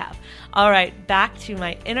much as I have. All right, back to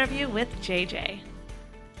my interview with JJ.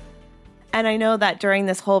 And I know that during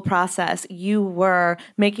this whole process, you were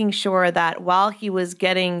making sure that while he was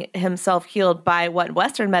getting himself healed by what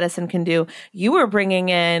Western medicine can do, you were bringing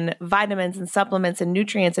in vitamins and supplements and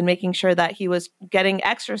nutrients and making sure that he was getting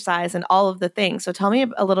exercise and all of the things. So tell me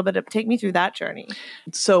a little bit, take me through that journey.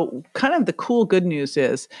 So kind of the cool good news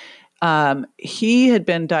is he had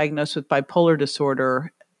been diagnosed with bipolar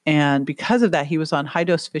disorder And because of that, he was on high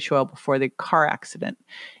dose fish oil before the car accident.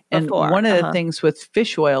 And Before, one of the things with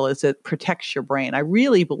fish oil is it protects your brain. I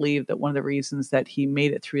really believe that one of the reasons that he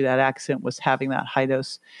made it through that accident was having that high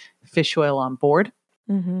dose fish oil on board.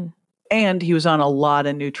 Mm-hmm. And he was on a lot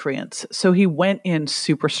of nutrients. So he went in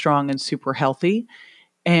super strong and super healthy.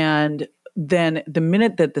 And then the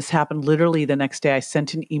minute that this happened, literally the next day, I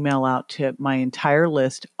sent an email out to my entire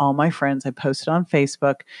list, all my friends. I posted on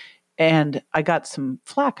Facebook. And I got some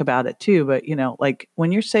flack about it too, but like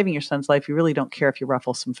when you're saving your son's life, you really don't care if you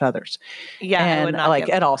ruffle some feathers. Yeah, and I would not like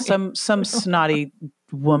at all. Some snotty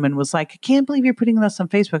woman was like, I can't believe you're putting this on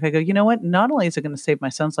Facebook. I go, you know what? Not only is it going to save my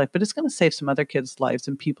son's life, but it's going to save some other kids' lives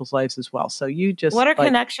and people's lives as well. So you just what are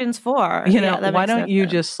connections for? Why don't you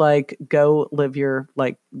just like go live your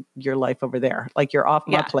life over there? Like you're off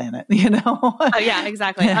my planet, Oh, yeah,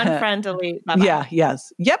 exactly. Unfriend, delete. Bye-bye. Yeah.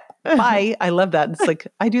 Yes. Yep. Bye. I love that. It's like,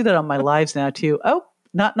 I do that on my lives now too. Oh,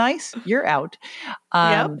 not nice. You're out.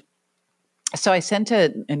 Yep. So I sent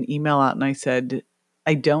an email out and I said,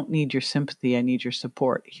 I don't need your sympathy. I need your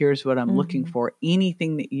support. Here's what I'm looking for.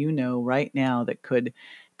 Anything that you know right now that could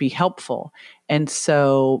be helpful. And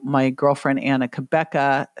so my girlfriend, Anna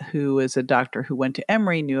Kabecka, who is a doctor who went to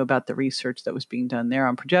Emory, knew about the research that was being done there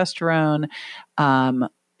on progesterone.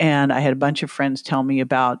 And I had a bunch of friends tell me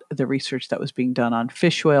about the research that was being done on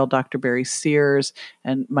fish oil. Dr. Barry Sears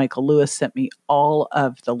and Michael Lewis sent me all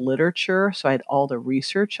of the literature. So I had all the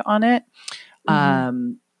research on it.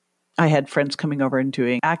 I had friends coming over and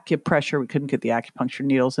doing acupressure. We couldn't get the acupuncture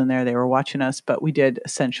needles in there. They were watching us, but we did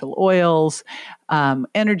essential oils,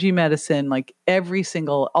 energy medicine, like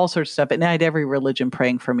all sorts of stuff. And I had every religion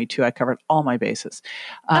praying for me too. I covered all my bases.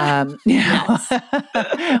 I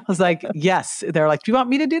was like, yes. They're like, do you want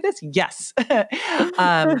me to do this? Yes.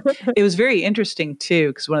 It was very interesting too,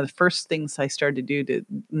 because one of the first things I started to do to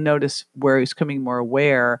notice where he was becoming more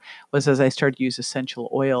aware was as I started to use essential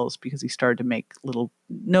oils, because he started to make little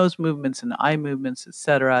nose movements and eye movements,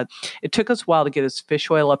 etc. It took us a while to get his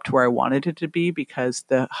fish oil up to where I wanted it to be, because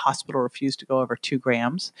the hospital refused to go over 2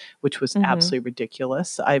 grams, which was absolutely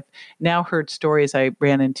ridiculous. I've now heard stories. I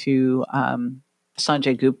ran into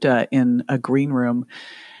Sanjay Gupta in a green room,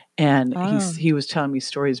 and he was telling me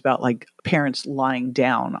stories about like parents lying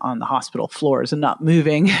down on the hospital floors and not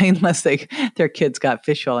moving unless their kids got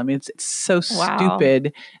fish oil. I mean, it's so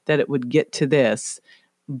stupid that it would get to this,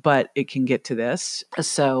 but it can get to this.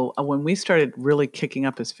 So when we started really kicking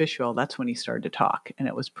up his fish oil, that's when he started to talk, and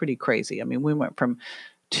it was pretty crazy. I mean, we went from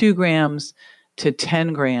 2 grams to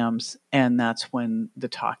 10 grams, and that's when the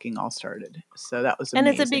talking all started. So that was amazing.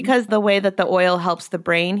 And is it because the way that the oil helps the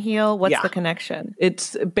brain heal? What's the connection?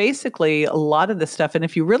 It's basically a lot of the stuff. And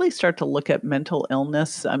if you really start to look at mental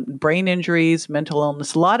illness, brain injuries, mental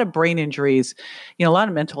illness, a lot of brain injuries, a lot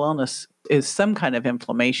of mental illness is some kind of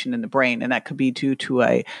inflammation in the brain. And that could be due to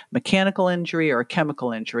a mechanical injury or a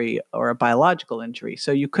chemical injury or a biological injury.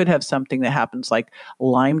 So you could have something that happens like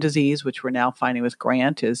Lyme disease, which we're now finding with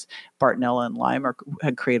Grant is Bartonella and Lyme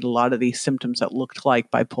had created a lot of these symptoms that looked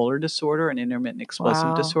like bipolar disorder and intermittent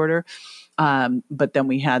explosive disorder. But then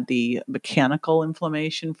we had the mechanical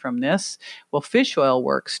inflammation from this. Well, fish oil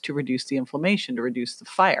works to reduce the inflammation, to reduce the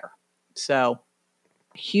fire. So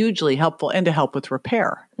hugely helpful, and to help with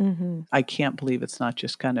repair. I can't believe it's not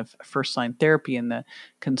just kind of first line therapy. And the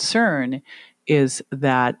concern is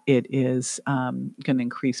that it is going to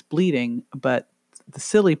increase bleeding. But the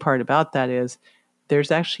silly part about that is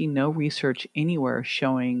there's actually no research anywhere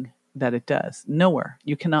showing that it does. Nowhere.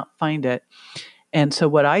 You cannot find it. And so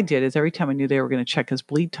what I did is every time I knew they were going to check his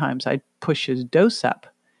bleed times, I'd push his dose up,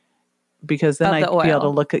 because then I'd be able to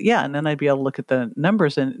look at, and then I'd be able to look at the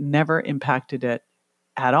numbers, and it never impacted it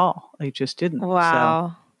at all. It just didn't. Wow.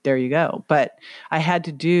 So there you go. But I had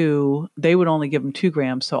to they would only give them 2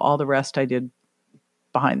 grams. So all the rest I did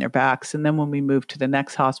behind their backs. And then when we moved to the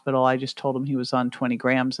next hospital, I just told them he was on 20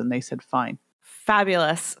 grams and they said, fine.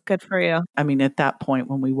 Fabulous. Good for you. I mean, at that point,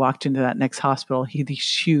 when we walked into that next hospital, he had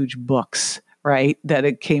these huge books, right, that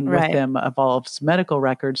it came with him of all of his medical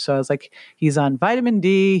records. So I was like, he's on vitamin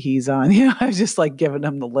D, he's on, I was just like giving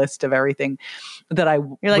him the list of everything that I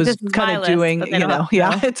was kind of doing,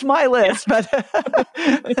 it's my list. But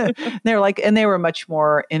they're like, and they were much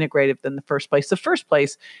more integrative than the first place. The first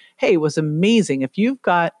place, hey, was amazing. If you've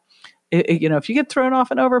got, if you get thrown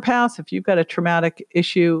off an overpass, if you've got a traumatic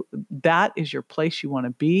issue, that is your place you want to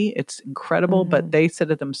be. It's incredible. But they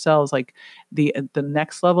said it themselves, like the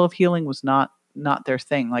next level of healing was not their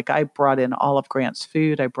thing. Like I brought in all of Grant's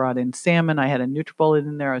food. I brought in salmon. I had a NutriBullet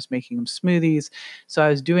in there. I was making him smoothies. So I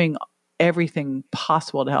was doing everything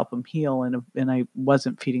possible to help him heal. And I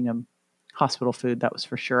wasn't feeding him hospital food. That was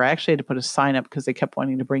for sure. I actually had to put a sign up because they kept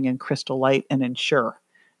wanting to bring in Crystal Light and Ensure.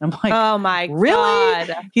 I'm like, oh my really?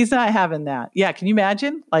 God. He's not having that. Yeah. Can you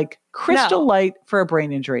imagine? Like Crystal Light for a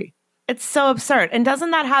brain injury. It's so absurd. And doesn't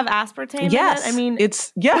that have aspartame yes. in it? I mean,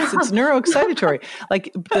 it's neuroexcitatory.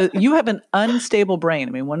 Like you have an unstable brain.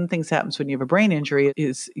 I mean, one of the things that happens when you have a brain injury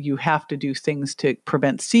is you have to do things to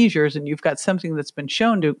prevent seizures, and you've got something that's been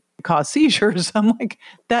shown to cause seizures. I'm like,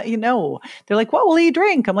 that, they're like, what will he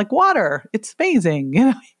drink? I'm like, water. It's amazing.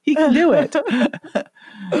 He can do it.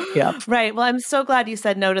 Yeah. Right. Well, I'm so glad you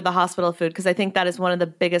said no to the hospital food, because I think that is one of the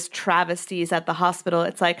biggest travesties at the hospital.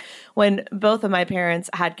 It's like when both of my parents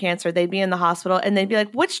had cancer, they'd be in the hospital and they'd be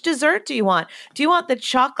like, which dessert do you want? Do you want the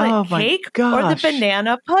chocolate cake or the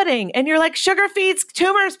banana pudding? And you're like, sugar feeds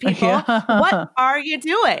tumors, people. Yeah. What are you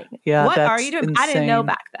doing? Yeah, what are that's you doing? insane. I didn't know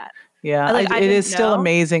back then. Yeah, it is still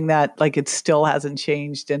amazing that like it still hasn't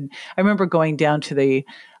changed. And I remember going down to the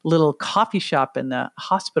little coffee shop in the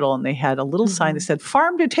hospital, and they had a little sign that said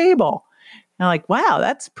farm to table. And I'm like, wow,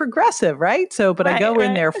 that's progressive, right? So, but I go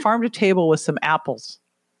in there, farm to table with some apples.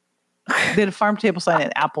 They had a farm to table sign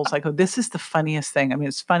and apples. I go, this is the funniest thing. I mean,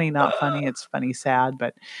 it's funny, not funny. It's funny, sad,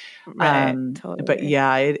 but totally. But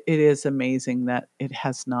yeah, it is amazing that it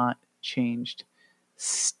has not changed.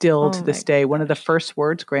 Still to this day, one of the first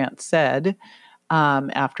words Grant said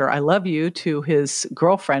after I love you to his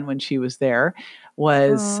girlfriend when she was there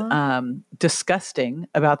was disgusting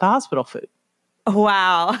about the hospital food.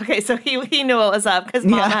 Wow. Okay. So he knew what was up because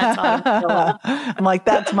Mom had taught him. I'm like,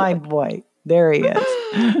 that's my boy. There he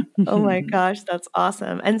is. Oh my gosh. That's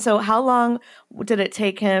awesome. And so how long did it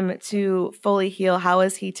take him to fully heal? How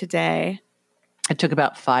is he today? It took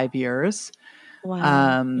about 5 years.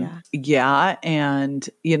 Wow. Yeah. And,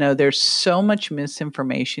 there's so much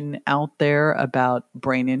misinformation out there about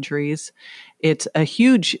brain injuries. It's a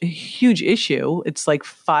huge, huge issue. It's like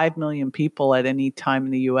 5 million people at any time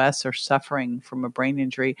in the US are suffering from a brain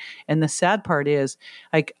injury. And the sad part is,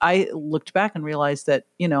 like, I looked back and realized that,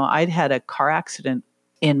 I'd had a car accident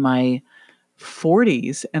in my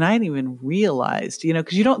 40s and I hadn't even realized,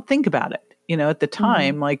 because you don't think about it, at the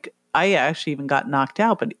time, like, I actually even got knocked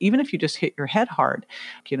out, but even if you just hit your head hard,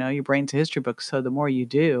 your brain's a history book. So the more you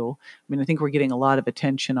do, I mean, I think we're getting a lot of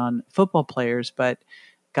attention on football players, but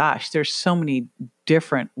gosh, there's so many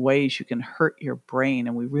different ways you can hurt your brain,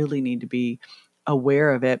 and we really need to be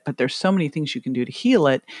aware of it. But there's so many things you can do to heal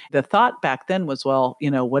it. The thought back then was, well,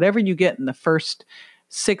 whatever you get in the first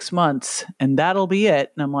 6 months and that'll be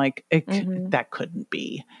it. And I'm like, that couldn't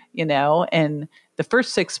be, and the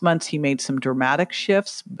first 6 months he made some dramatic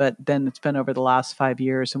shifts, but then it's been over the last 5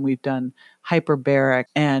 years and we've done hyperbaric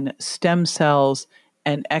and stem cells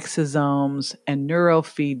and exosomes and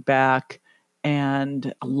neurofeedback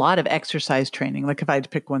and a lot of exercise training. Like if I had to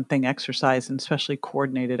pick one thing, exercise, and especially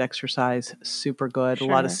coordinated exercise, super good. Sure.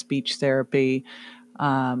 A lot of speech therapy,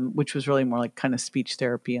 which was really more like kind of speech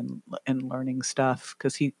therapy and learning stuff,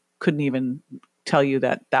 because he couldn't even tell you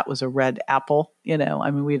that was a red apple.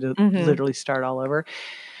 I mean, we had to literally start all over.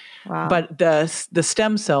 Wow. But the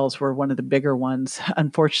stem cells were one of the bigger ones.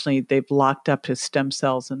 Unfortunately, they've locked up his stem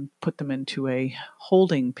cells and put them into a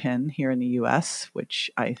holding pen here in the U.S.,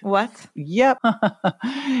 What? Yep.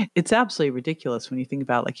 It's absolutely ridiculous when you think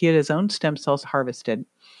about it. Like, he had his own stem cells harvested.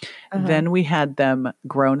 Then we had them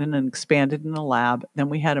grown and expanded in the lab. Then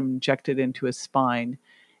we had them injected into his spine.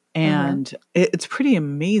 And it's pretty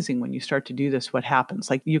amazing when you start to do this, what happens.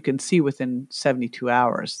 Like, you can see within 72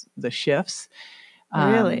 hours the shifts.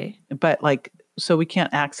 Really? But so we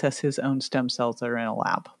can't access his own stem cells that are in a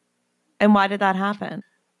lab. And why did that happen?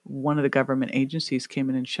 One of the government agencies came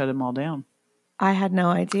in and shut them all down. I had no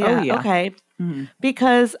idea. Oh, yeah. Okay.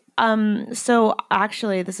 Because so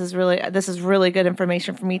actually this is really good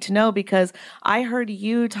information for me to know, because I heard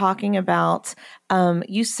you talking about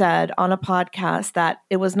you said on a podcast that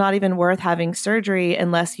it was not even worth having surgery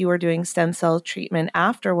unless you were doing stem cell treatment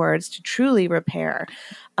afterwards to truly repair.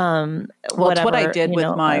 Well, it's what I did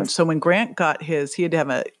with mine. So when Grant got his, he had to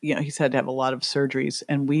have he's had to have a lot of surgeries,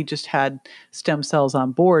 and we just had stem cells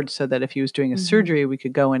on board so that if he was doing a surgery, we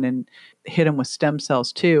could go in and hit him with stem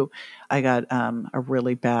cells too. I got a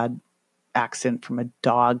really bad accident from a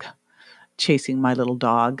dog chasing my little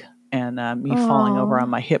dog, and me falling over on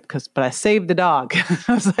my hip but I saved the dog.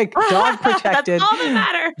 I was like, dog protected, that's all that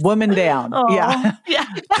matters. Woman down. Yeah.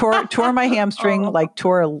 Tore my hamstring,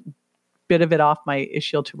 tore a bit of it off my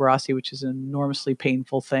ischial tuberosity, which is an enormously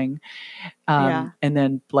painful thing. And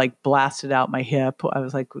then blasted out my hip. I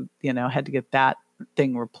was like, had to get that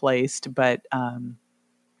thing replaced, but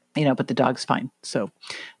but the dog's fine. So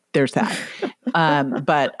there's that.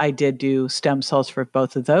 But I did do stem cells for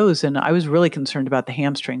both of those. And I was really concerned about the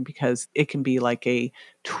hamstring because it can be like a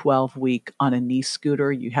 12-week on a knee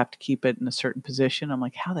scooter. You have to keep it in a certain position. I'm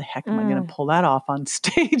like, how the heck am I going to pull that off on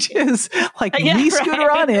stages? Like knee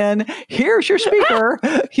scooter on in, here's your speaker,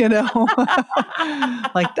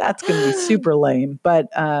 like that's going to be super lame. But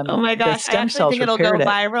oh my gosh, I actually think it'll go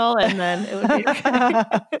viral and then it would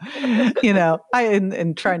be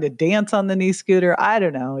and trying to dance on the knee scooter. I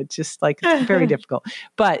don't know. It's just like, it's very difficult,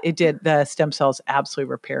 but it did. The stem cells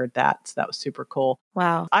absolutely repaired that. So that was super cool.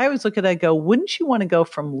 Wow. I always look at that and go, wouldn't you want to go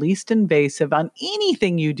from least invasive on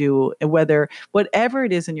anything you do, whatever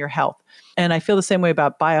it is in your health? And I feel the same way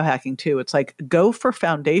about biohacking too. It's like, go for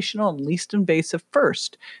foundational and least invasive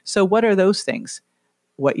first. So what are those things?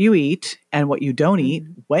 What you eat and what you don't eat,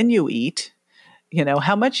 when you eat,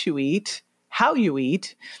 how much you eat, how you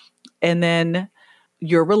eat, and then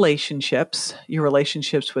your relationships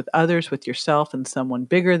with others, with yourself and someone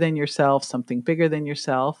bigger than yourself, something bigger than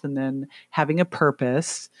yourself, and then having a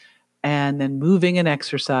purpose, and then moving and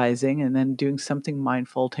exercising, and then doing something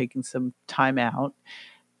mindful, taking some time out,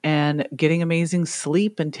 and getting amazing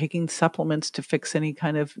sleep and taking supplements to fix any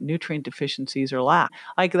kind of nutrient deficiencies or lack.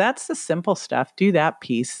 Like, that's the simple stuff. Do that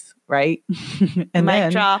piece, right? And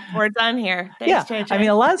Mic drop. We're done here. Thanks, yeah. JJ. I mean,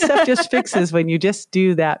 a lot of stuff just fixes when you just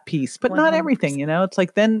do that piece, but 100%. Not everything, It's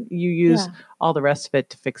like then you use all the rest of it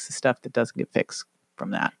to fix the stuff that doesn't get fixed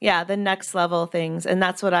from that. Yeah, the next level things. And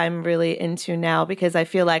that's what I'm really into now, because I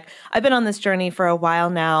feel like I've been on this journey for a while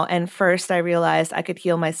now. And first I realized I could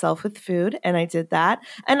heal myself with food, and I did that.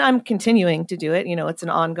 And I'm continuing to do it. It's an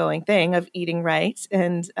ongoing thing of eating right.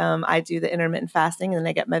 And I do the intermittent fasting, and then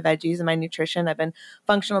I get my veggies and my nutrition. I've been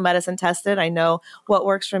functional medicine tested. I know what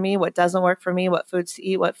works for me, what doesn't work for me, what foods to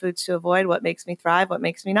eat, what foods to avoid, what makes me thrive, what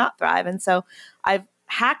makes me not thrive. And so I've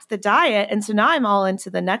hacked the diet. And so now I'm all into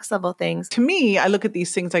the next level things. To me, I look at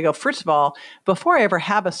these things, I go, first of all, before I ever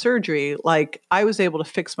have a surgery, like I was able to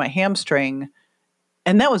fix my hamstring.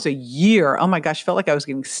 And that was a year. Oh my gosh, felt like I was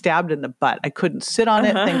getting stabbed in the butt. I couldn't sit on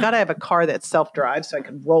it. Thank God I have a car that self-drives so I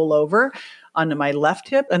could roll over onto my left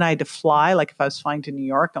hip, and I had to fly. Like if I was flying to New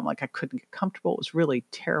York, I'm like, I couldn't get comfortable. It was really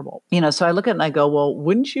terrible. So I look at it and I go, well,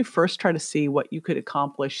 wouldn't you first try to see what you could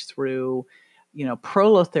accomplish through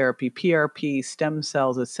prolotherapy, PRP, stem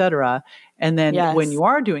cells, et cetera. And then when you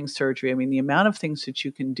are doing surgery, I mean, the amount of things that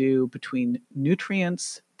you can do between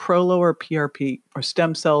nutrients, prolo or PRP or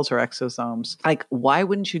stem cells or exosomes, like why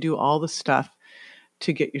wouldn't you do all the stuff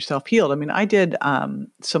to get yourself healed? I mean, I did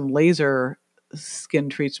some laser skin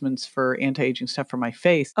treatments for anti-aging stuff for my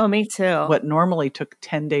face. Oh, me too. What normally took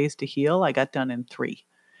 10 days to heal, I got done in 3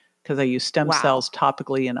 because I used stem cells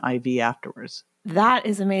topically and IV afterwards. That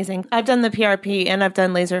is amazing. I've done the PRP and I've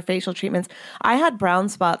done laser facial treatments. I had brown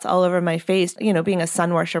spots all over my face. Being a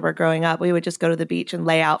sun worshiper growing up, we would just go to the beach and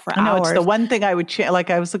lay out for hours. It's the one thing I would change. Like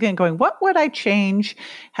I was looking and going, what would I change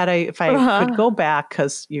if I could go back?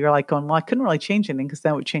 Because you're like going, well, I couldn't really change anything because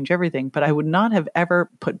that would change everything. But I would not have ever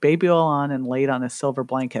put baby oil on and laid on a silver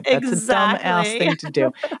blanket. That's a dumb ass thing to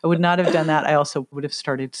do. I would not have done that. I also would have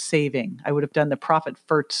started saving. I would have done the Profit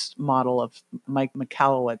First model of Mike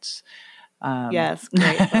Michalowicz. Yes,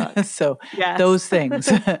 great book. So those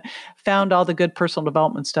things. Found all the good personal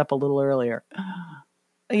development stuff a little earlier.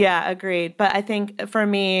 Yeah, agreed. But I think for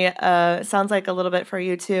me, sounds like a little bit for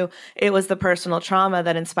you too, it was the personal trauma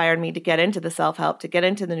that inspired me to get into the self-help, to get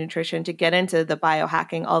into the nutrition, to get into the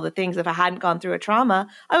biohacking, all the things. If I hadn't gone through a trauma,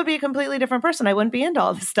 I would be a completely different person. I wouldn't be into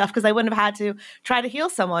all this stuff because I wouldn't have had to try to heal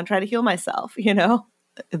someone, try to heal myself,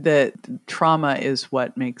 The trauma is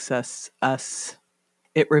what makes us.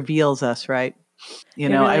 It reveals us, right?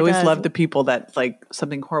 Really I always love the people that like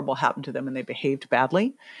something horrible happened to them and they behaved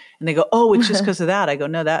badly and they go, oh, it's just because of that. I go,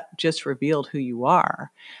 no, that just revealed who you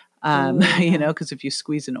are. Because if you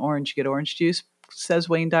squeeze an orange, you get orange juice, says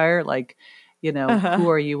Wayne Dyer. Like, who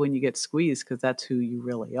are you when you get squeezed? Because that's who you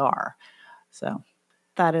really are. So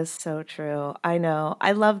that is so true. I know.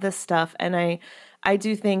 I love this stuff. And I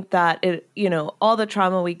do think that it, all the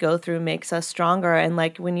trauma we go through makes us stronger. And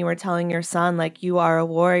like when you were telling your son, like you are a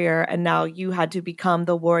warrior and now you had to become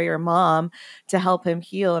the warrior mom to help him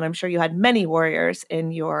heal. And I'm sure you had many warriors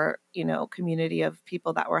in your, community of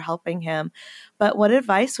people that were helping him. But what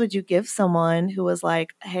advice would you give someone who was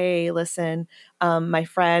like, hey, listen, my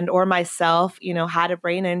friend or myself, had a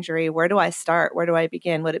brain injury. Where do I start? Where do I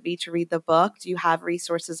begin? Would it be to read the book? Do you have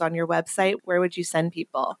resources on your website? Where would you send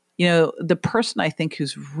people? The person I think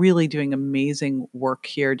who's really doing amazing work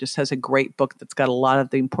here just has a great book that's got a lot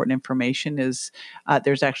of the important information is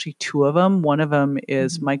there's actually 2 of them. One of them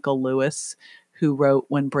is Michael Lewis, who wrote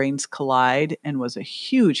When Brains Collide and was a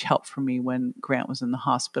huge help for me when Grant was in the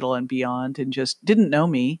hospital and beyond, and just didn't know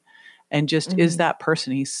me and just is that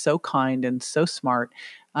person. He's so kind and so smart.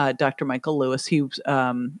 Dr. Michael Lewis, he was,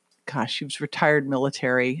 he was retired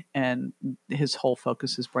military, and his whole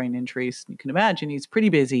focus is brain injuries. You can imagine he's pretty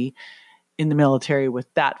busy in the military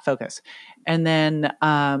with that focus. And then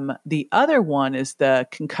the other one is the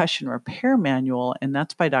Concussion Repair Manual, and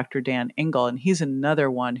that's by Dr. Dan Engel. And he's another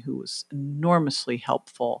one who was enormously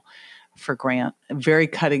helpful for Grant. A very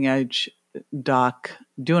cutting edge doc,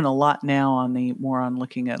 doing a lot now on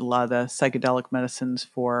looking at a lot of the psychedelic medicines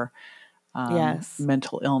for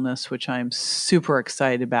mental illness, which I'm super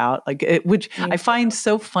excited about. I find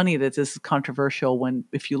so funny that this is controversial when,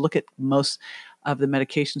 if you look at most of the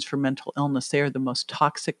medications for mental illness, they are the most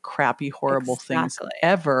toxic, crappy, horrible things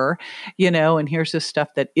ever, and here's this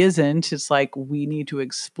stuff that isn't. It's like, we need to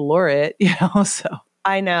explore it, so.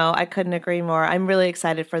 I know. I couldn't agree more. I'm really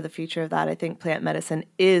excited for the future of that. I think plant medicine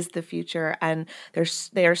is the future, and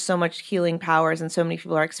there's so much healing powers, and so many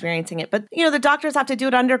people are experiencing it. But, the doctors have to do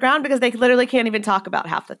it underground because they literally can't even talk about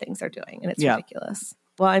half the things they're doing, and it's ridiculous.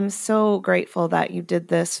 Well, I'm so grateful that you did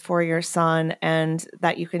this for your son and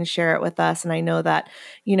that you can share it with us. And I know that,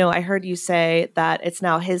 I heard you say that it's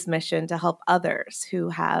now his mission to help others who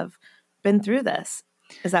have been through this.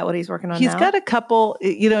 Is that what he's working on now? He's got a couple,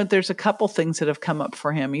 there's a couple things that have come up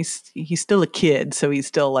for him. He's still a kid, so he's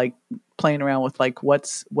still like playing around with like,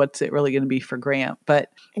 what's it really going to be for Grant? But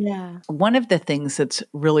one of the things that's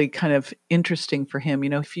really kind of interesting for him,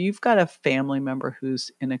 if you've got a family member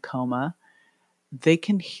who's in a coma, they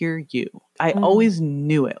can hear you. I always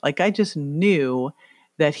knew it. Like, I just knew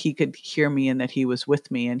that he could hear me and that he was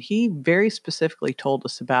with me. And he very specifically told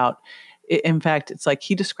us about, in fact, it's like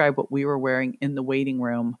he described what we were wearing in the waiting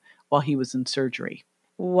room while he was in surgery.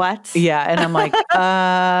 What? Yeah. And I'm like,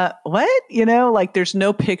 what? There's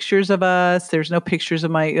no pictures of us. There's no pictures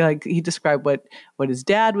of he described what his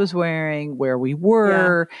dad was wearing, where we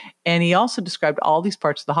were. Yeah. And he also described all these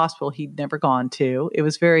parts of the hospital he'd never gone to. It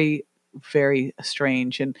was very, very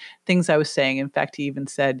strange, and things I was saying. In fact, he even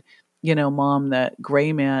said, Mom, that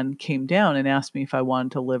gray man came down and asked me if I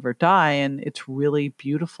wanted to live or die. And it's really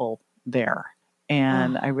beautiful there.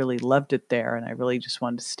 And I really loved it there. And I really just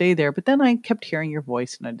wanted to stay there. But then I kept hearing your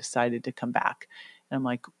voice and I decided to come back. And I'm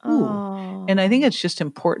like, ooh. And I think it's just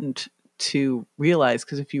important to realize,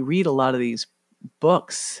 because if you read a lot of these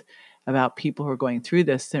books about people who are going through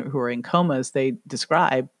this, who are in comas, they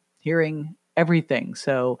describe hearing everything.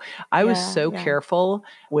 So I was so careful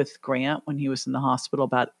with Grant when he was in the hospital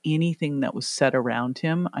about anything that was said around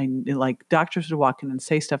him. Doctors would walk in and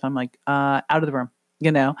say stuff. I'm like, out of the room.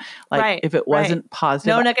 If it wasn't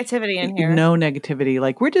positive. No negativity in here. No negativity.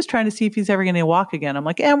 We're just trying to see if he's ever going to walk again. I'm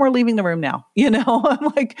like, and we're leaving the room now.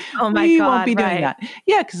 I'm like, oh my we God, won't be doing that.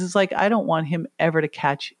 Yeah, because it's like, I don't want him ever to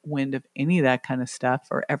catch wind of any of that kind of stuff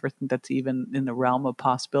or ever think that's even in the realm of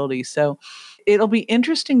possibility. So it'll be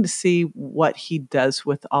interesting to see what he does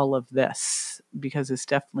with all of this, because it's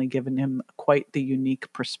definitely given him quite the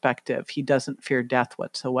unique perspective. He doesn't fear death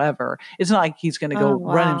whatsoever. It's not like he's going to go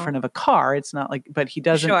run in front of a car. It's not like, but he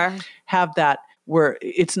doesn't have that where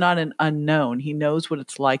it's not an unknown. He knows what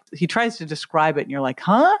it's like. He tries to describe it and you're like,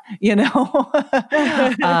 huh?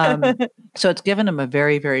 So it's given him a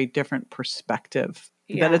very, very different perspective.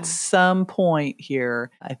 Yeah. But at some point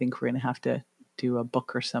here, I think we're going to have to do a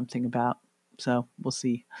book or something about. So we'll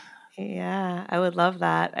see. Yeah, I would love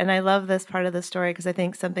that. And I love this part of the story because I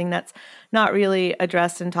think something that's not really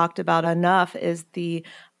addressed and talked about enough is the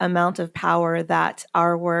amount of power that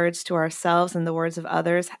our words to ourselves and the words of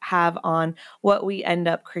others have on what we end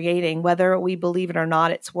up creating, whether we believe it or not,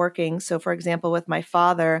 it's working. So for example, with my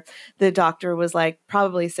father, the doctor was like,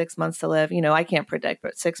 probably 6 months to live. I can't predict,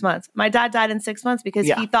 but 6 months. My dad died in 6 months because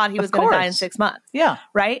he thought he was going to die in 6 months. Yeah.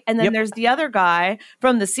 Right. And then there's the other guy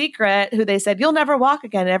from The Secret who they said, you'll never walk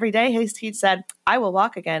again. And every day he said, I will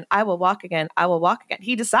walk again. I will walk again. I will walk again.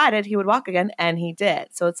 He decided he would walk again and he did.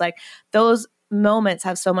 So it's like those moments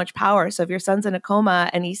have so much power. So if your son's in a coma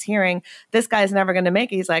and he's hearing this guy's never going to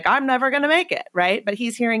make it, he's like, I'm never going to make it. Right. But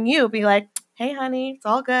he's hearing you be like, hey, honey, it's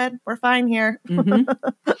all good. We're fine here. Mm-hmm.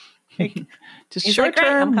 Just short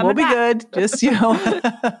term, we'll be good. Just,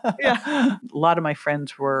 a lot of my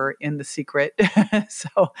friends were in The Secret.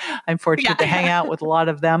 So I'm fortunate to hang out with a lot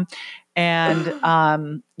of them.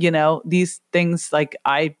 And, these things, like,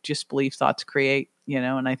 I just believe thoughts create,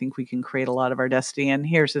 and I think we can create a lot of our destiny. And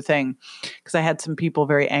here's the thing, because I had some people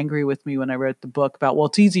very angry with me when I wrote the book about, well,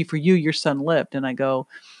 it's easy for you, your son lived. And I go,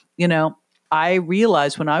 I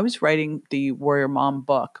realized when I was writing the Warrior Mom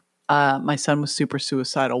book, my son was super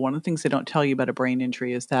suicidal. One of the things they don't tell you about a brain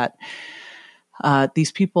injury is that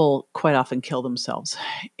these people quite often kill themselves.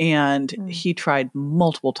 And he tried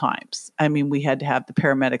multiple times. I mean, we had to have the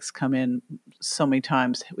paramedics come in so many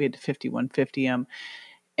times. We had to 5150 him.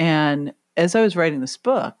 And as I was writing this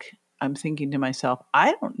book, I'm thinking to myself,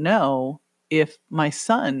 I don't know if my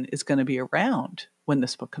son is going to be around when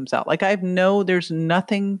this book comes out. Like, there's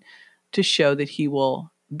nothing to show that he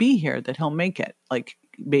will be here, that he'll make it. Like,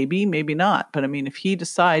 maybe not. But I mean, if he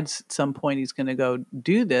decides at some point he's going to go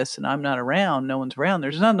do this and I'm not around, no one's around,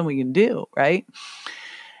 there's nothing we can do. Right.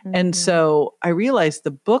 And so I realized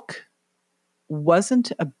the book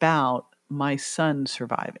wasn't about my son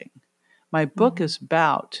surviving. My book is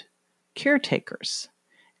about caretakers.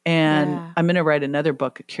 And I'm going to write another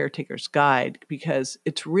book, A Caretaker's Guide, because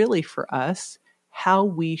it's really for us how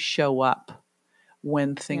we show up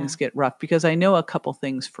when things get rough. Because I know a couple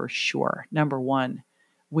things for sure. Number one,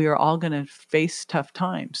 we are all going to face tough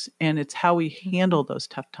times, and it's how we handle those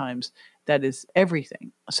tough times that is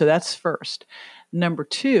everything. So that's first. Number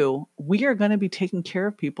two, we are going to be taking care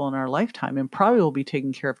of people in our lifetime, and probably will be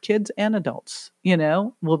taking care of kids and adults.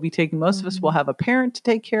 We'll be taking, most of us will have a parent to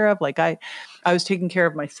take care of. Like I was taking care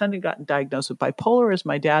of my son who got diagnosed with bipolar as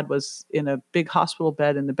my dad was in a big hospital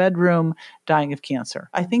bed in the bedroom dying of cancer.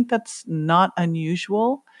 I think that's not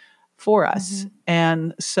unusual for us.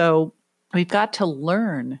 And so we've got to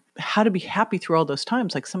learn how to be happy through all those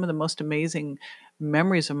times. Like, some of the most amazing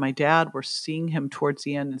memories of my dad were seeing him towards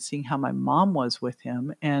the end and seeing how my mom was with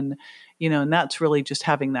him. And, and that's really just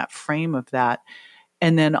having that frame of that.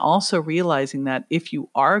 And then also realizing that if you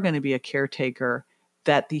are going to be a caretaker,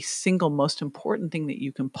 that the single most important thing that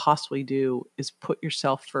you can possibly do is put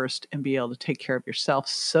yourself first and be able to take care of yourself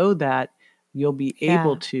so that you'll be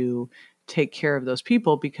able to take care of those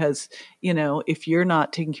people. Because, if you're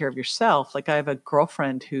not taking care of yourself, like I have a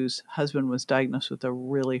girlfriend whose husband was diagnosed with a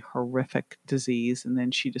really horrific disease. And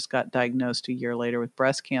then she just got diagnosed a year later with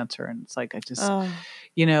breast cancer. And it's like,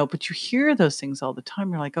 but you hear those things all the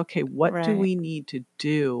time. You're like, okay, what do we need to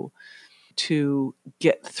do to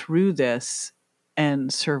get through this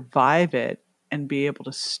and survive it and be able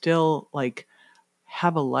to still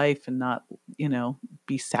have a life and not,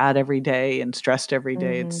 be sad every day and stressed every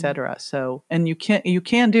day, et cetera. So, and you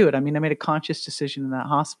can do it. I mean, I made a conscious decision in that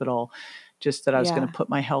hospital, just that I was going to put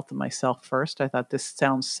my health and myself first. I thought, this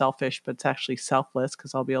sounds selfish, but it's actually selfless,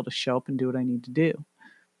 because I'll be able to show up and do what I need to do.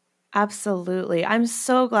 Absolutely. I'm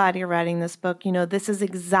so glad you're writing this book. This is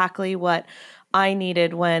exactly what I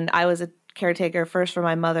needed when I was a caretaker, first for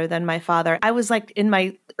my mother, then my father. I was in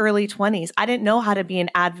my early 20s. I didn't know how to be an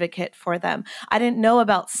advocate for them. I didn't know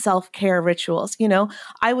about self-care rituals.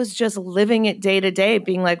 I was just living it day to day,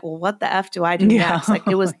 being like, well, what the F do I do next?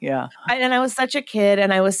 It was, and I was such a kid,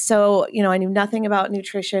 and I was so, I knew nothing about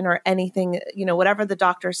nutrition or anything, whatever the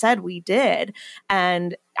doctor said, we did.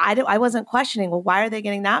 And I wasn't questioning, well, why are they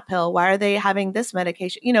getting that pill? Why are they having this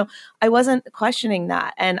medication? I wasn't questioning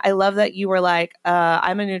that. And I love that you were like,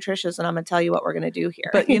 I'm a nutritionist and I'm going to tell you what we're going to do here.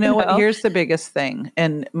 But you know what? Here's the biggest thing.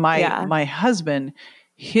 And my husband,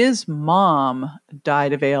 his mom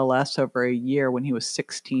died of ALS over a year when he was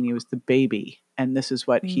 16. He was the baby. And this is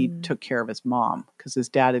what he took care of his mom, because his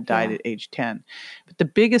dad had died at age 10. But the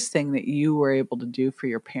biggest thing that you were able to do for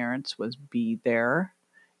your parents was be there.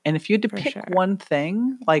 And if you had to pick one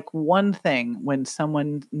thing, when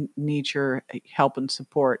someone needs your help and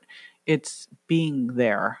support, it's being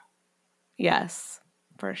there. Yes,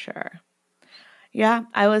 for sure. Yeah,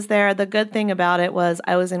 I was there. The good thing about it was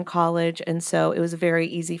I was in college, and so it was very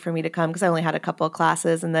easy for me to come, because I only had a couple of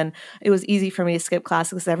classes, and then it was easy for me to skip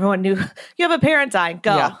classes because everyone knew you have a parent dying,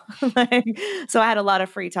 go. Yeah. So I had a lot of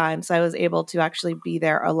free time. So I was able to actually be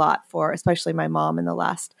there a lot for, especially my mom in the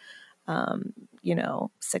last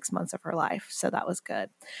 6 months of her life. So that was good.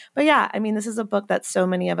 But yeah, I mean, this is a book that so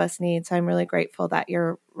many of us need. So I'm really grateful that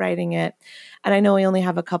you're writing it. And I know we only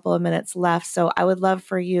have a couple of minutes left. So I would love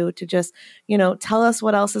for you to just, tell us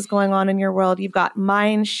what else is going on in your world. You've got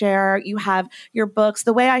Mindshare, you have your books.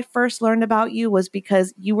 The way I first learned about you was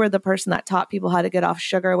because you were the person that taught people how to get off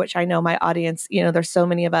sugar, which I know my audience, there's so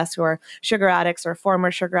many of us who are sugar addicts or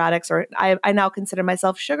former sugar addicts, or I now consider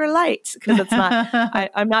myself sugar light, because it's not,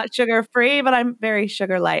 I'm not sugar free, but I'm very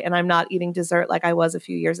sugar light, and I'm not eating dessert like I was a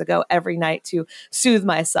few years ago every night to soothe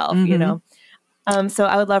myself, So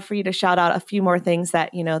I would love for you to shout out a few more things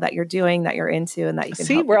that, that you're doing, that you're into, and that you can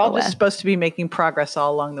see. Help we're all with. just supposed to be making progress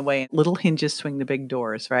all along the way. Little hinges swing the big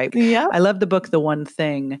doors, right? Yeah. I love the book, The One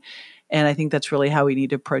Thing. And I think that's really how we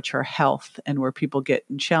need to approach our health, and where people get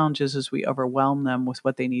in challenges as we overwhelm them with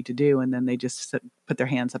what they need to do. And then they just put their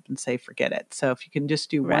hands up and say, forget it. So if you can just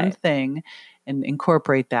do one thing and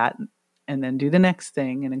incorporate that, and then do the next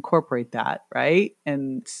thing and incorporate that, right?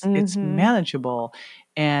 And it's manageable.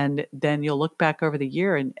 And then you'll look back over the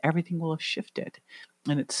year and everything will have shifted.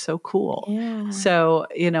 And it's so cool. Yeah. So,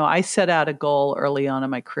 I set out a goal early on in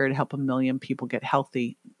my career to help 1 million people get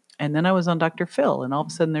healthy. And then I was on Dr. Phil, and all of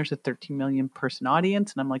a sudden there's a 13 million person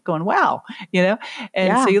audience. And I'm like going, wow, And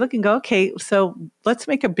so you look and go, okay, so let's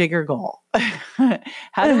make a bigger goal.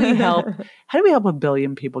 How do we help 1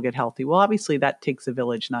 billion people get healthy? Well, obviously that takes a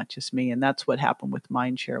village, not just me. And that's what happened with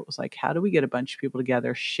Mindshare. It was like, how do we get a bunch of people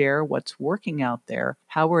together, share what's working out there,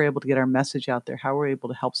 how we're able to get our message out there, how we're able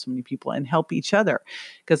to help so many people and help each other.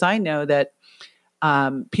 Because I know that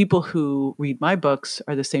people who read my books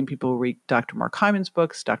are the same people who read Dr. Mark Hyman's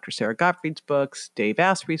books, Dr. Sarah Gottfried's books, Dave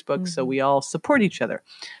Asprey's books. So we all support each other.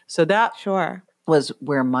 So that was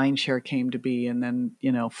where Mindshare came to be. And then,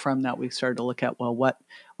 from that, we started to look at, well, what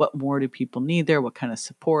more do people need there? What kind of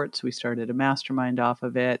support? So we started a mastermind off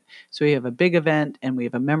of it. So we have a big event and we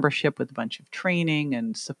have a membership with a bunch of training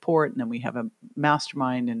and support. And then we have a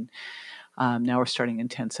mastermind, and now we're starting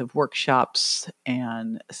intensive workshops.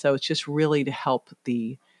 And so it's just really to help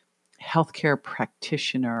the healthcare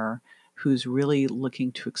practitioner who's really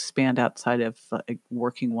looking to expand outside of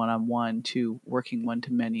working one-on-one to working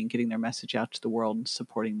one-to-many and getting their message out to the world and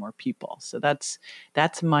supporting more people. So that's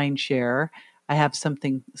Mindshare. I have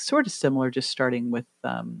something sort of similar, just starting with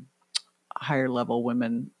higher level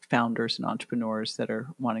women founders and entrepreneurs that are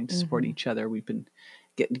wanting to support each other. We've been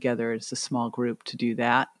getting together as a small group to do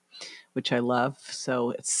that, which I love.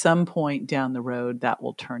 So at some point down the road, that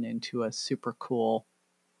will turn into a super cool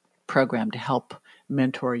program to help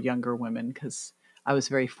mentor younger women, because I was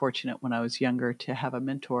very fortunate when I was younger to have a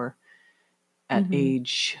mentor at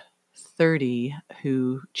age 30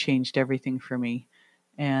 who changed everything for me.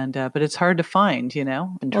 And but it's hard to find, and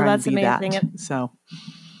that's to be amazing. So.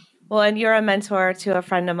 Well, and you're a mentor to a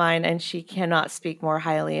friend of mine, and she cannot speak more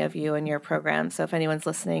highly of you and your program. So if anyone's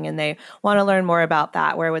listening and they want to learn more about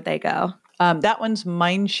that, where would they go? That one's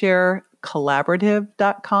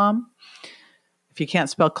mindsharecollaborative.com. If you can't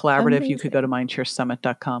spell collaborative, you could go to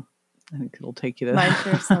mindsharesummit.com. I think it'll take you to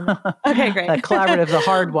Mindshare Summit. Okay, great. Collaborative's a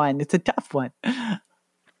hard one. It's a tough one.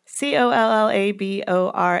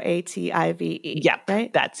 COLLABORATIVE. Yep,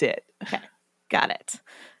 right? That's it. Okay, got it.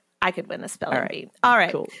 I could win the spelling bee. All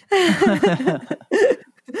right. Cool.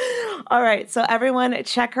 All right. So everyone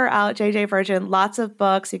check her out, JJ Virgin. Lots of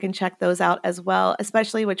books. You can check those out as well,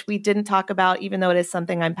 especially which we didn't talk about, even though it is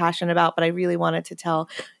something I'm passionate about. But I really wanted to tell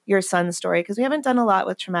your son's story because we haven't done a lot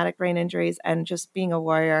with traumatic brain injuries and just being a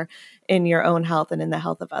warrior in your own health and in the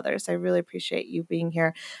health of others. So I really appreciate you being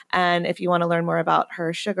here. And if you want to learn more about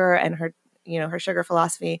her sugar and her sugar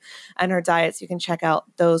philosophy and her diets, you can check out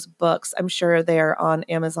those books. I'm sure they're on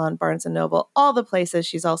Amazon, Barnes & Noble, all the places.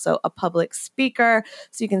 She's also a public speaker,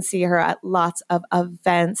 so you can see her at lots of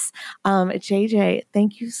events. JJ,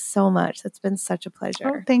 thank you so much. That's been such a pleasure.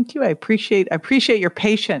 Oh, thank you. I appreciate your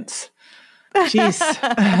patience. Jeez.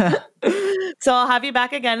 So I'll have you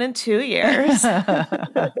back again in 2 years.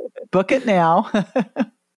 Book it now.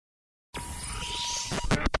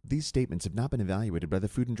 These statements have not been evaluated by the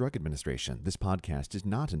Food and Drug Administration. This podcast is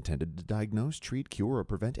not intended to diagnose, treat, cure, or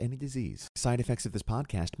prevent any disease. Side effects of this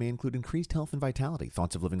podcast may include increased health and vitality,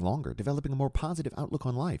 thoughts of living longer, developing a more positive outlook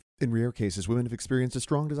on life. In rare cases, women have experienced a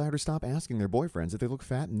strong desire to stop asking their boyfriends if they look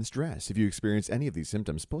fat in this dress. If you experience any of these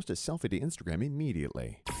symptoms, post a selfie to Instagram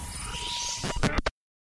immediately.